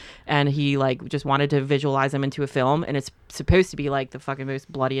comics, and he like just wanted to visualize them into a film, and it's supposed to be like the fucking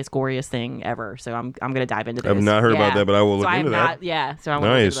most bloodiest, goriest thing ever. So I'm gonna dive into this. I've not heard about that, but I will look so into I that. have not, yeah. So I want to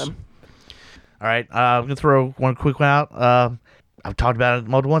Nice. look into them. All right, I'm gonna throw one quick one out. I've talked about it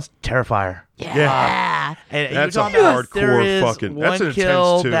multiple once. Terrifier. Yeah. And That's you're a talking about hardcore there is fucking- one that's an intense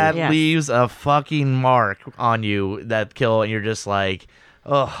kill too. that Yes. leaves a fucking mark on you. That kill, and you're just like,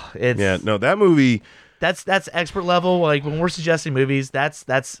 oh, it's Yeah, no, that movie. That's expert level. Like when we're suggesting movies, that's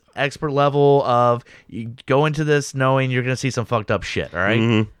expert level of you go into this knowing you're gonna see some fucked up shit. All right?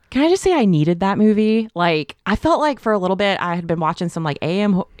 Mm-hmm. Can I just say I needed that movie? Like, I felt like for a little bit I had been watching some like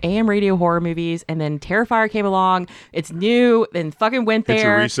AM radio horror movies, and then Terrifier came along. It's new, then fucking went Hit your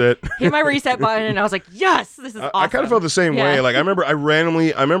there. reset. Hit my reset button, and I was like, yes, this is awesome. I kind of felt the same Yeah. way. Like I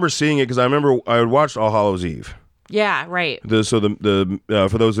remember seeing it because I had watched All Hallows Eve. Yeah, right. For those who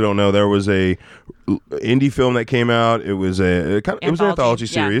don't know, there was a indie film that came out. It was it was an anthology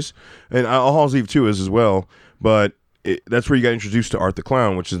yeah. series, and All Hallows Eve 2 is as well. But that's where you got introduced to Art the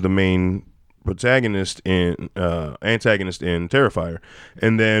Clown, which is the main antagonist in Terrifier.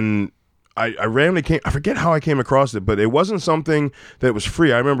 And then I randomly I forget how I came across it, but it wasn't something that was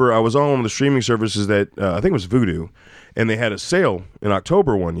free. I remember I was on one of the streaming services that I think it was Vudu, and they had a sale in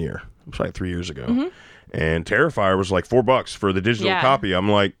October one year. It was like 3 years ago. And Terrifier was like $4 for the digital Yeah. copy.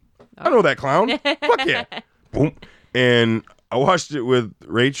 I'm like, I know that clown. Fuck yeah. Boom. And I watched it with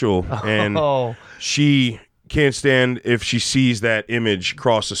Rachel, and Oh, she can't stand if she sees that image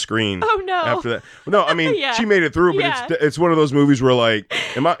cross the screen. Oh, no. After that, no, I mean Yeah. she made it through, but Yeah. it's one of those movies where like,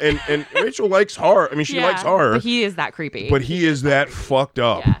 and Rachel likes horror. I mean, she likes horror, But he is that creepy. but he is that fucked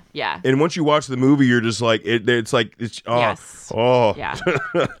up. Yeah, yeah. And once you watch the movie, you're just like, it's oh, Yes. oh, Yeah.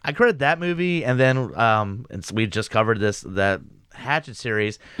 I credit that movie, and then and so we just covered that Hatchet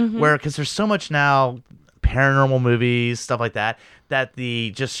series, where because there's so much now paranormal movies, stuff like that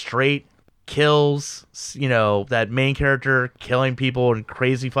the just straight kills, that main character killing people in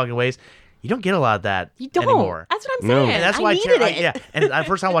crazy fucking ways. You don't get a lot of that You don't. anymore. That's what I'm No. saying. And that's I why needed it. yeah. And the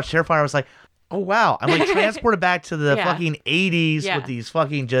first time I watched Terrifier, I was like, oh wow, I'm like transported back to the Yeah. fucking 80s Yeah. with these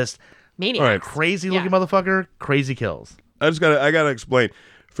fucking just Maniacs. All right. crazy Yeah. looking motherfucker, crazy kills. I gotta explain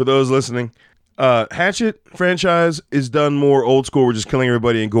for those listening. Hatchet franchise is done more old school. We're just killing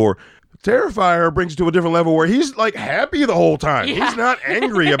everybody in gore. Terrifier brings it to a different level where he's like happy the whole time. Yeah. He's not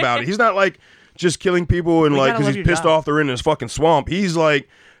angry about it. He's not like just killing people and You like gotta because love he's your pissed job. off they're in this fucking swamp. He's like,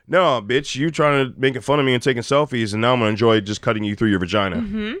 no, bitch, you trying to making fun of me and taking selfies, and now I'm gonna enjoy just cutting you through your vagina.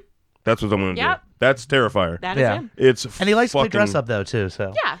 Mm-hmm. That's what I'm gonna Yep. do. That's Terrifier. That is Yeah. him. It's And he likes to play fucking, dress up though too.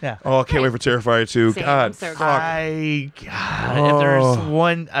 So Yeah. yeah. Oh, I can't wait for Terrifier 2. Same. God, I'm so fuck. If there's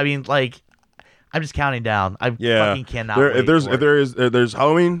one, I mean, like, I'm just counting down. I fucking cannot. There, wait if for there's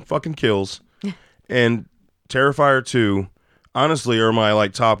Halloween fucking kills, and Terrifier 2, honestly, are my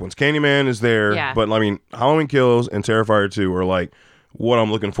like top ones. Candyman is there, Yeah. but I mean Halloween Kills and Terrifier 2 are like what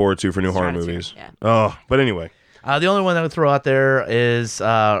I'm looking forward to for new horror Stratosphere, movies. yeah. Oh, but anyway, The only one that I would throw out there is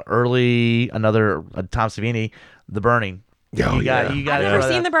another Tom Savini, The Burning. Oh, you got. I've to never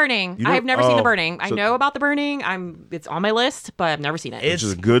seen The Burning. You don't- I've never seen oh, The Burning. I so- know about The Burning. It's on my list, but I've never seen it. which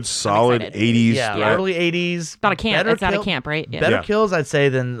is a good solid excited. 80s. Yeah, threat. early 80s. About a camp. Better It's not a kill- camp, right? Yeah. Better Yeah. kills, I'd say,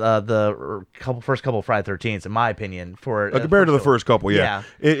 than the first couple of Friday 13s, in my opinion. For Compared to the first couple, yeah.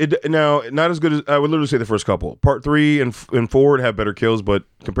 Now, not as good as I would literally say the first couple. Part 3 and 4 would have better kills, but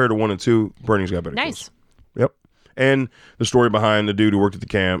compared to 1 and 2, Burning's got better kills. Nice. Yep. And the story behind the dude who worked at the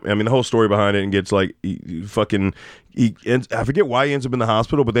camp. I mean, the whole story behind it and gets like, I forget why he ends up in the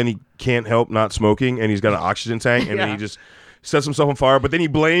hospital, but then he can't help not smoking and he's got an oxygen tank and then he just sets himself on fire, but then he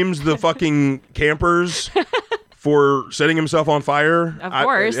blames the fucking campers for setting himself on fire. Of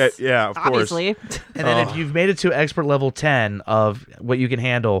course. Yeah, of Obviously. course. And then if you've made it to expert level 10 of what you can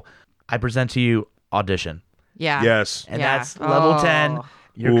handle, I present to you audition. Yeah. Yes. And Yeah. that's level 10. Oh.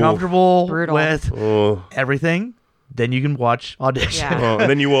 You're Ooh. comfortable Brutal. with Oh. everything. Then you can watch audition. Yeah. Oh, and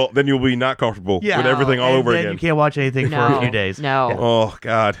then you will be not comfortable Yeah. with everything all And over then again. you can't watch anything for No. a few days. No. Oh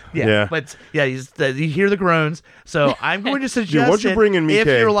God. Yeah. But yeah, you hear the groans. So I'm going to suggest once you bring in if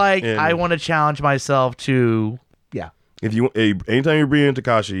Miike you're like, in- I want to challenge myself to, If you anytime you're being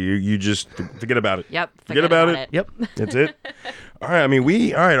Takashi, you just forget about it. Yep. Forget about it. Yep. That's it. All right. I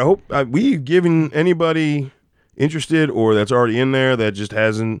mean, I hope we given anybody interested or that's already in there that just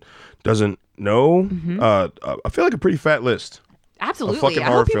doesn't know. I feel like a pretty fat list. Absolutely. fucking I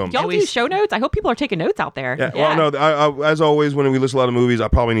horror hope film. y'all And do we- show notes. I hope people are taking notes out there. Yeah. Well, no. I, as always, when we list a lot of movies, I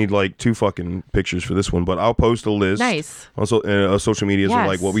probably need like 2 fucking pictures for this one. But I'll post a list. Nice. On social medias of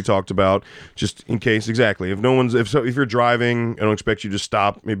like Yes. what we talked about, just in case. Exactly. If you're driving, I don't expect you to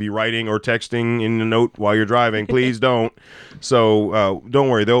stop. Maybe writing or texting in a note while you're driving. Please don't. So don't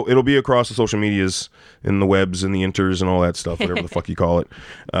worry. It'll be across the social medias and the webs and the inters and all that stuff, whatever the fuck you call it.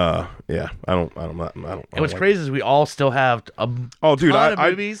 Yeah. I don't. And what's crazy is we all still have a Oh, dude. ton of I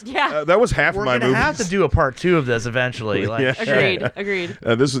movies. Yeah. that was half We're of my gonna movies. have to do a part 2 of this eventually. Like, Yeah. Agreed. Agreed.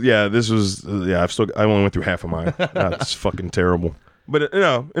 This was I only went through half of mine. It's fucking terrible, but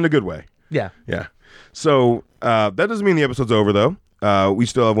in a good way. yeah. Yeah. So that doesn't mean the episode's over though. We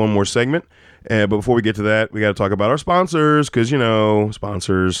still have one more segment, but before we get to that, we got to talk about our sponsors because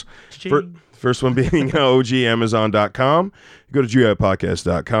sponsors. Cha-ching. First one being OGAmazon.com. Go to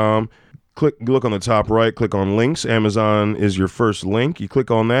JulietPodcast.com. Look on the top right, click on links. Amazon is your first link. You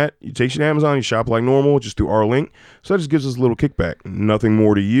click on that, it takes you to Amazon, you shop like normal, just through our link. So that just gives us a little kickback. Nothing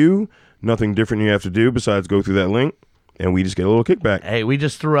more to you, nothing different you have to do besides go through that link, and we just get a little kickback. Hey, we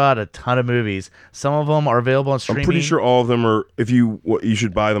just threw out a ton of movies. Some of them are available on streaming. I'm pretty sure all of them are, you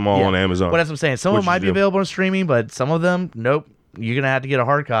should buy them all Yeah. on Amazon. Well, that's what I'm saying. Some of Which them might you be do. available on streaming, but some of them, nope. You're gonna have to get a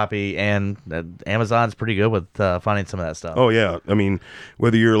hard copy, and Amazon's pretty good with finding some of that stuff. Oh yeah, I mean,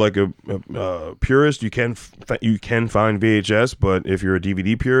 whether you're like a purist, you can find VHS, but if you're a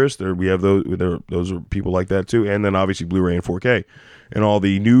DVD purist, we have those. Those are people like that too, and then obviously Blu-ray and 4K, and all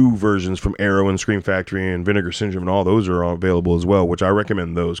the new versions from Arrow and Scream Factory and Vinegar Syndrome and all those are all available as well. Which I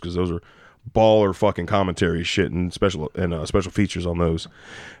recommend those because those are baller fucking commentary shit and special features on those.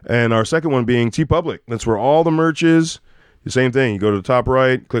 And our second one being TeePublic. That's where all the merch is. The same thing. You go to the top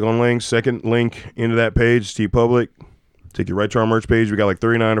right, click on links, second link into that page, TeePublic. Take you right to our merch page. We got like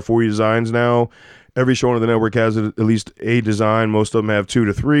 39 or 40 designs now. Every show on the network has at least a design. Most of them have 2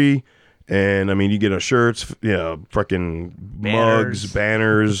 to 3. And I mean, you get shirts, fucking mugs,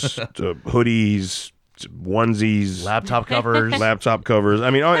 banners, hoodies, onesies, Laptop covers, laptop covers. I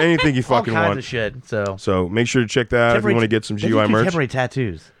mean, anything you all fucking kinds want. of shit. So So make sure to check that if you want to get some They GUI do merch. temporary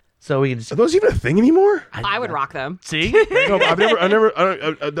tattoos. So we can just Are those even a thing anymore? I would rock them. see. No,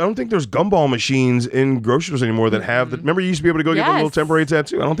 I don't think there's gumball machines in grocery stores anymore that have the. Remember, you used to be able to go get the little Yes. temporary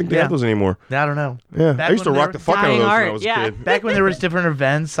tattoo. I don't think they Yeah. have those anymore. I don't know. Yeah, Back I used to when rock they the were fuck out of dying those when I art, was yeah. a kid. Back when there was different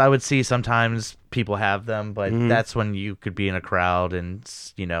events, I would see sometimes people have them, but Mm-hmm. that's when you could be in a crowd and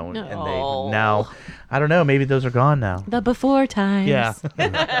and they No. now I don't know, maybe those are gone now. The before times. Yeah.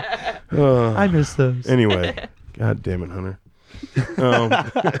 I miss those. Anyway, God damn it, Hunter.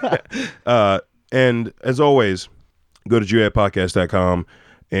 And as always, go to JulietPodcast.com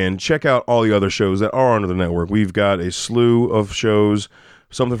and check out all the other shows that are under the network. We've got a slew of shows,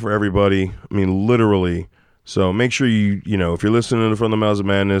 something for everybody. I mean, literally. So make sure if you're listening to From the Mouths of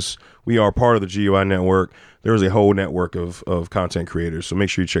Madness, we are part of the GUI network. There's a whole network of content creators. So make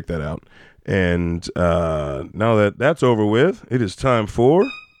sure you check that out. And now that that's over with, it is time for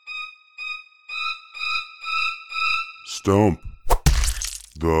Stump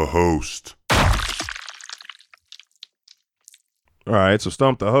the host. All right, so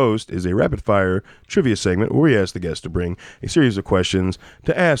Stump the Host is a rapid-fire trivia segment where we ask the guests to bring a series of questions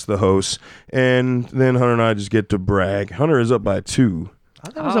to ask the hosts, and then Hunter and I just get to brag. Hunter is up by 2. I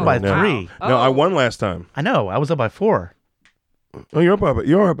thought I was up by no. 3. No, I won last time. I know, I was up by 4. Oh, you're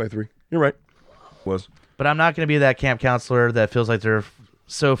up by 3. You're right. Was. But I'm not going to be that camp counselor that feels like they're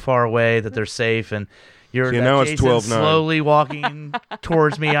so far away that they're safe and you're See, now it's Jason's 12-9. slowly walking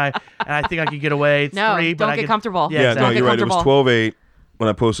towards me. I think I could get away. It's No, 3, but don't I get could- comfortable. Yeah, Yeah, exactly. no, you're right. It was comfortable. 12-8 when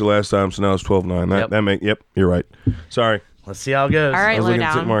I posted last time, so now it's 12-9. Yep, you're right. Sorry. Let's see how it goes. All I right, was looking at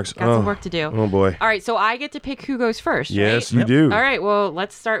tip Lowdown. marks. Got some work to do. Oh, boy. All right, so I get to pick who goes first. Yes, right? you do. All right, well,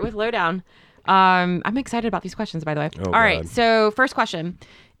 let's start with Lowdown. I'm excited about these questions, by the way. Oh, All right, God. so first question.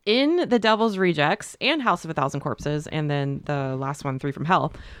 In The Devil's Rejects and House of a Thousand Corpses, and then the last one, Three from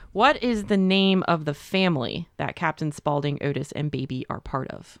Hell, what is the name of the family that Captain Spaulding, Otis, and Baby are part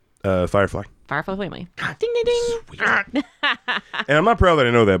of? Firefly. Firefly family. Ding, ding, ding. And I'm not proud that I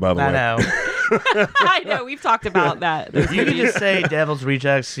know that, by the way. I know. I know. We've talked about that. You can just say Devil's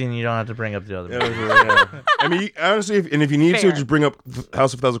Rejects, and you don't have to bring up the other. Yeah, movie. yeah. I mean, honestly, if you need Fair. to, just bring up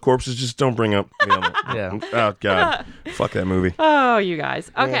House of a Thousand Corpses. Just don't bring up the other. Yeah. Oh, God. Fuck that movie. Oh, you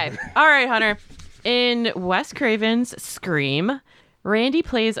guys. Okay. All right, Hunter. In Wes Craven's Scream, Randy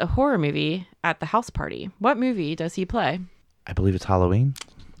plays a horror movie at the house party. What movie does he play? I believe it's Halloween.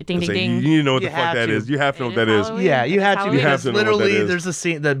 Ding, ding, So ding. you need to know what You the fuck have that to. is. You have to know It what that is is. Halloween. Yeah, you It's have to Halloween. You have because to know what that literally is. there's a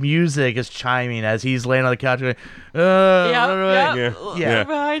scene. The music is chiming as he's laying on the couch going, Yep, Yeah. yep. Yeah. Look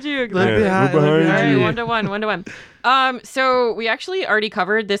behind you. Look Yeah, behind, we're behind look All right, you. behind 1-1. So we actually already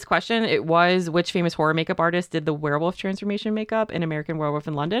covered this question. It was which famous horror makeup artist did the werewolf transformation makeup in American Werewolf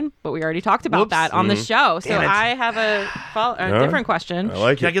in London, but we already talked about Whoops. that on the show. So Damn it. I have a Yeah. different question. I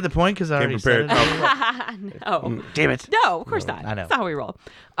like Can I it. get the point? Because I Came already prepared. said it. No. Damn it. No, of course not. I know. That's not how we roll.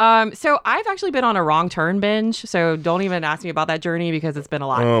 So I've actually been on a Wrong Turn binge, so don't even ask me about that journey because it's been a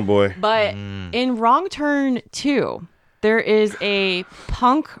lot. Oh, boy. But in Wrong Turn 2, there is a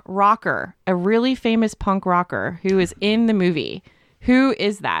punk rocker, a really famous punk rocker who is in the movie. Who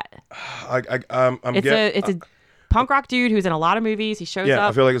is that? I'm It's a punk rock dude who's in a lot of movies. He shows yeah, I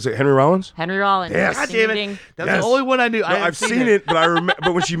up. feel like it's Henry Rollins. Henry Rollins. Yes. God Ding, damn ding, it. ding. That's Yes. the only one I knew. No, I I've seen it, but I remember.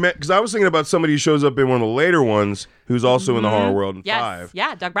 But when she met, because I was thinking about somebody who shows up in one of the later ones, who's also in the horror world in Yes. 5.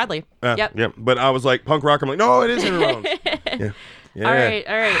 Yeah, Doug Bradley. Yep. Yeah, but I was like punk rock. I'm like, no, it is Henry Rollins. Yeah. Yeah.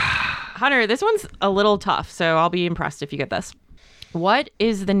 All right. Hunter, this one's a little tough, so I'll be impressed if you get this. What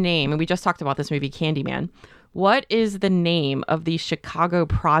is the name, and we just talked about this movie, Candyman. What is the name of the Chicago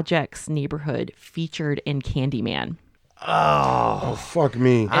Projects neighborhood featured in Candyman? Oh, fuck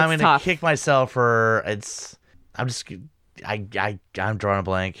me. I'm going to tough. kick myself for it's. I'm just. I'm drawing a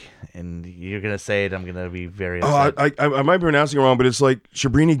blank, and you're going to say it. I'm going to be very Oh, upset. I might be pronouncing it wrong, but it's like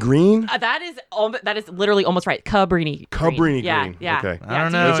Shabrini Green. That is literally almost right. Cabrini. Cabrini Yeah, Green. yeah. Okay. Yeah. I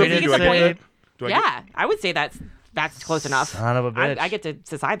don't Do know. you It's He okay, think do it's I a get point? it? Do I get- Yeah, I would say that's close enough. Son of a bitch. I get to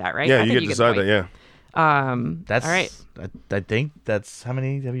decide that, right? Yeah, I you think get to decide the that. point. Yeah. That's all right. I think that's how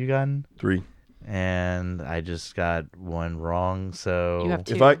many have you gotten? 3. And I just got one wrong. So You have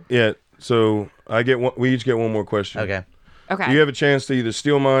two. So I get one. We each get one more question. Okay. Okay. You have a chance to either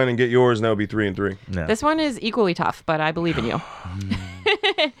steal mine and get yours, and that would be 3 and 3. No. This one is equally tough, but I believe in you.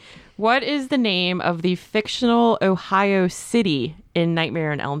 What is the name of the fictional Ohio city in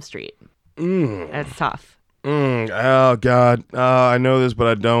Nightmare on Elm Street? That's tough. Oh God. I know this, but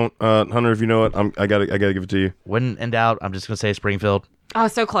I don't. Hunter, if you know it, I gotta give it to you. When in doubt, I'm just gonna say Springfield. Oh,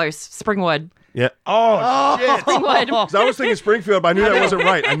 so close. Springwood. Yeah. Oh, shit. Springwood. 'Cause I was thinking Springfield, but I knew that wasn't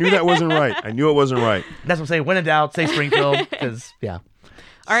right. I knew it wasn't right. That's what I'm saying. When in doubt, say Springfield. Because yeah.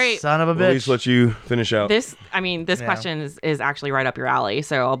 All right. Son of a At least bitch. let you finish out. This Yeah. question is actually right up your alley,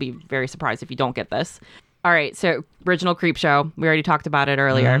 so I'll be very surprised if you don't get this. All right, so original Creep Show. We already talked about it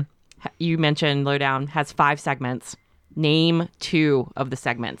earlier. You mentioned Lowdown has 5 segments. Name 2 of the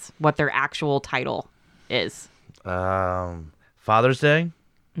segments, what their actual title is. Father's Day.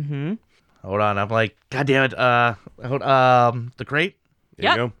 Mm-hmm. Hold on. I'm like, God damn it. The Crate. There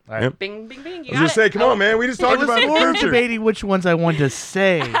you go. All right. Yep. Bing, bing, bing. You I was just say, come on, man. We just talked about the We're creature. debating which ones I wanted to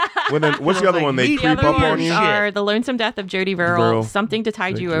say. Well, then, what's the other like, one? They the creep The other up on ones you. are The Lonesome Death of Jody Verrill, Verrill. Something to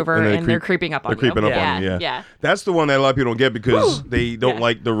Tide You They- Over, and they and they're creep- creeping up on They're you. creeping up on you. Yeah. Yeah. That's the one that a lot of people don't get because they don't Yeah.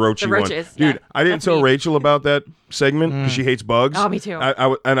 like the roachy The one. roaches, Dude, yeah. I didn't That's tell me. Rachel about that segment because she hates bugs. Oh, me too. I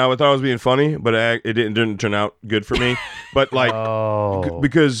thought I was being funny, but it didn't turn out good for me. But like, Oh.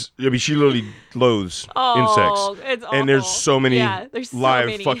 because I mean, she literally loathes Oh, insects, it's and there's awful. so many Yeah, there's so live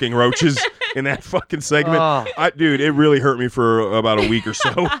many. fucking roaches in that fucking segment. Oh. Dude, it really hurt me for about a week or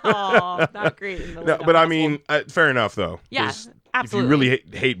so. Oh, not great. In the No, Lowdown but I household. mean, fair enough though. Yeah, 'Cause absolutely. If you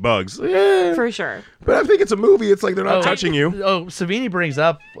really hate bugs, yeah. For sure. But I think it's a movie. It's like they're not touching you. Oh, Savini brings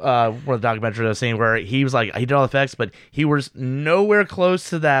up one of the documentaries I was seeing where he was like, he did all the effects, but he was nowhere close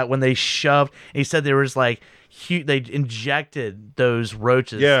to that when they shoved. He said there was like, they injected those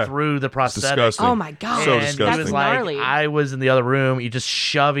roaches Yeah. through the prosthetic. disgusting. Oh my god. So and disgusting. he was That's like, gnarly. I was in the other room, you just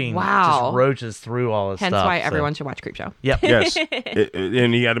shoving Wow. just roaches through all this Hence stuff. why so- everyone should watch Creep Show. Yep. Yes,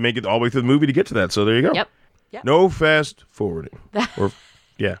 and he had to make it all the way through the movie to get to that. So there you go. Yep. No fast forwarding. Or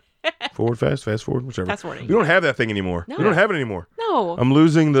yeah, fast forward, whichever. Fast forwarding. We don't have that thing anymore. No. We don't have it anymore. No. I'm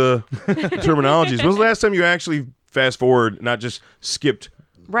losing the terminologies. When's the last time you actually fast forward, not just skipped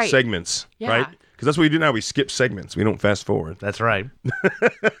Right. segments? Yeah. Right? Because that's what we do now. We skip segments. We don't fast forward. That's right.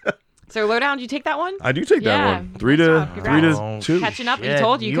 So Lowdown, did you take that one? I do take that Yeah. one. 3 Good to job. Congrats. 2. Catching up. You Shit,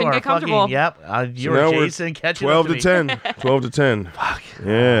 told you couldn't are get comfortable. Fucking, yep. You So were now we're Jason catching 12 up to to me. 10. 12 to 10. Fuck.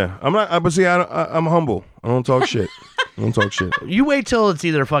 Yeah. I'm not. But see, I'm humble. I don't talk shit. I don't talk shit. You wait till it's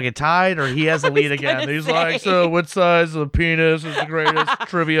either fucking tied or he has the lead again. gonna He's say. like, so what size of penis is the greatest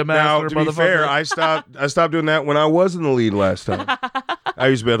trivia Now, master, to be motherfucker? fair, I stopped doing that when I was in the lead last time. I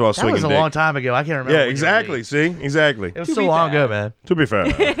used to be able to that swinging was a dick. long time ago. I can't remember. Yeah, when you were exactly. lead. See, exactly. It was so long ago, man. To be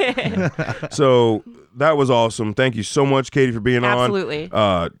fair. So that was awesome. Thank you so much, Katie, for being Absolutely.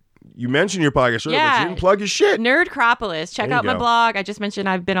 on. You mentioned your podcast earlier, but Yeah. you didn't plug your shit. Nerdcropolis. Check There you out my go. blog. I just mentioned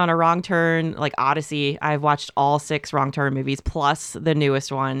I've been on a Wrong Turn, like Odyssey. I've watched all 6 Wrong Turn movies plus the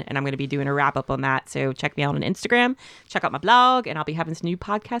newest one, and I'm going to be doing a wrap up on that. So check me out on Instagram. Check out my blog, and I'll be having some new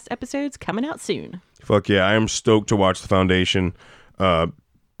podcast episodes coming out soon. Fuck yeah, I am stoked to watch The Foundation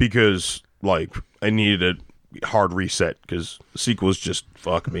because, like, I needed a hard reset because sequels just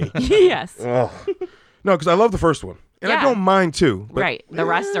fuck me. Yes. No, because I love the first one. And I Yeah. don't mind, too. But Right. The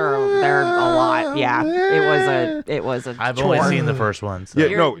rest they're a lot. Yeah. It was a I've chore. only seen the first one. So. Yeah,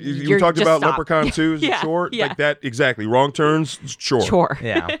 You're- no, you you're talked just about stop. Leprechaun 2 is Yeah, short. yeah. Like that, exactly. Wrong Turns, short. chore.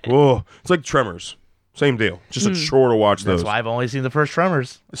 Yeah. Whoa. It's like Tremors. Same deal. Just a chore to watch those. That's why I've only seen the first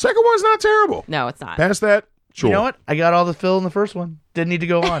Tremors. The second one's not terrible. No, it's not. Past that, sure. You know what? I got all the fill in the first one. Didn't need to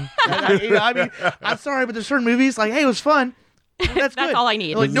go on. I mean, I'm sorry, but there's certain movies like, hey, it was fun. That's good. all I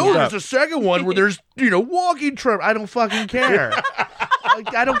need. Like, no, Stop. there's a second one where there's, walking Tremor. I don't fucking care.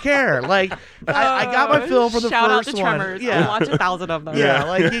 Like, I don't care. Like, I got my fill for the Shout first out to one. Tremors. Yeah. I'll watch 1,000 of them. Yeah,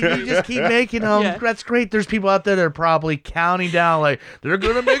 like you just keep making them. Yeah. That's great. There's people out there that are probably counting down, like they're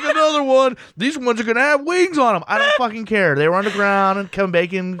gonna make another one. These ones are gonna have wings on them. I don't fucking care. They were underground and Kevin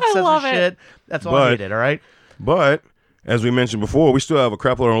Bacon said love some it. shit. That's all I But- needed. All right. But as we mentioned before, we still have a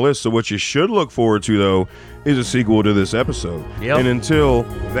crap load on our list. So what you should look forward to, though, is a sequel to this episode. Yep. And until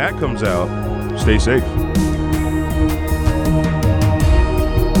that comes out, stay safe.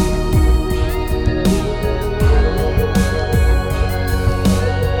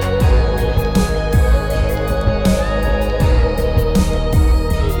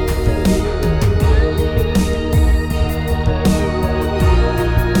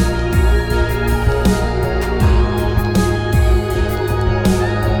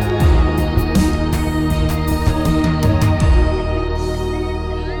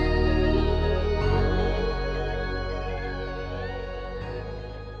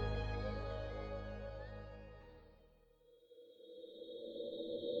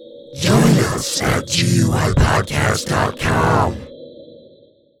 Join us at GUIPodcast.com.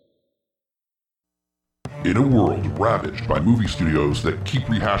 In a world ravaged by movie studios that keep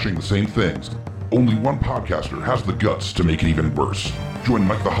rehashing the same things, only one podcaster has the guts to make it even worse. Join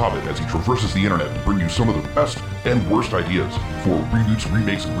Mike the Hobbit as he traverses the internet to bring you some of the best and worst ideas for reboots,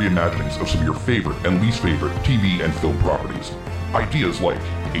 remakes, and reimaginings of some of your favorite and least favorite TV and film properties. Ideas like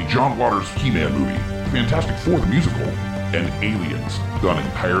a John Waters He-Man movie, Fantastic Four the musical, and Aliens, done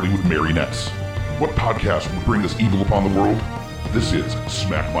entirely with marionettes. What podcast would bring this evil upon the world? This is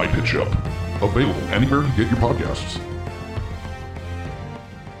Smack My Pitch Up. Available anywhere you get your podcasts.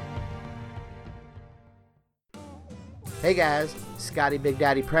 Hey guys, Scotty Big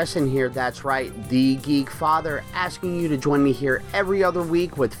Daddy Preston here. That's right, the Geek Father, asking you to join me here every other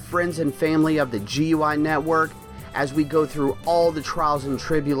week with friends and family of the GUI Network as we go through all the trials and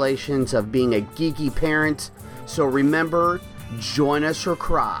tribulations of being a geeky parent. So remember, join us or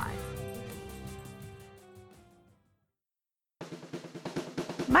cry.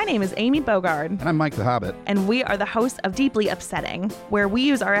 My name is Amy Bogard, And I'm Mike the Hobbit. and we are the hosts of Deeply Upsetting, where we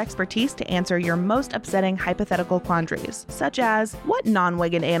use our expertise to answer your most upsetting hypothetical quandaries, such as what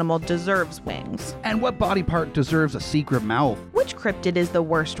non-winged animal deserves wings? And what body part deserves a secret mouth? Which cryptid is the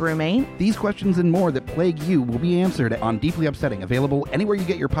worst roommate? These questions and more that plague you will be answered on Deeply Upsetting, available anywhere you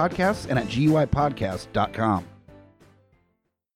get your podcasts and at GUIPodcast.com.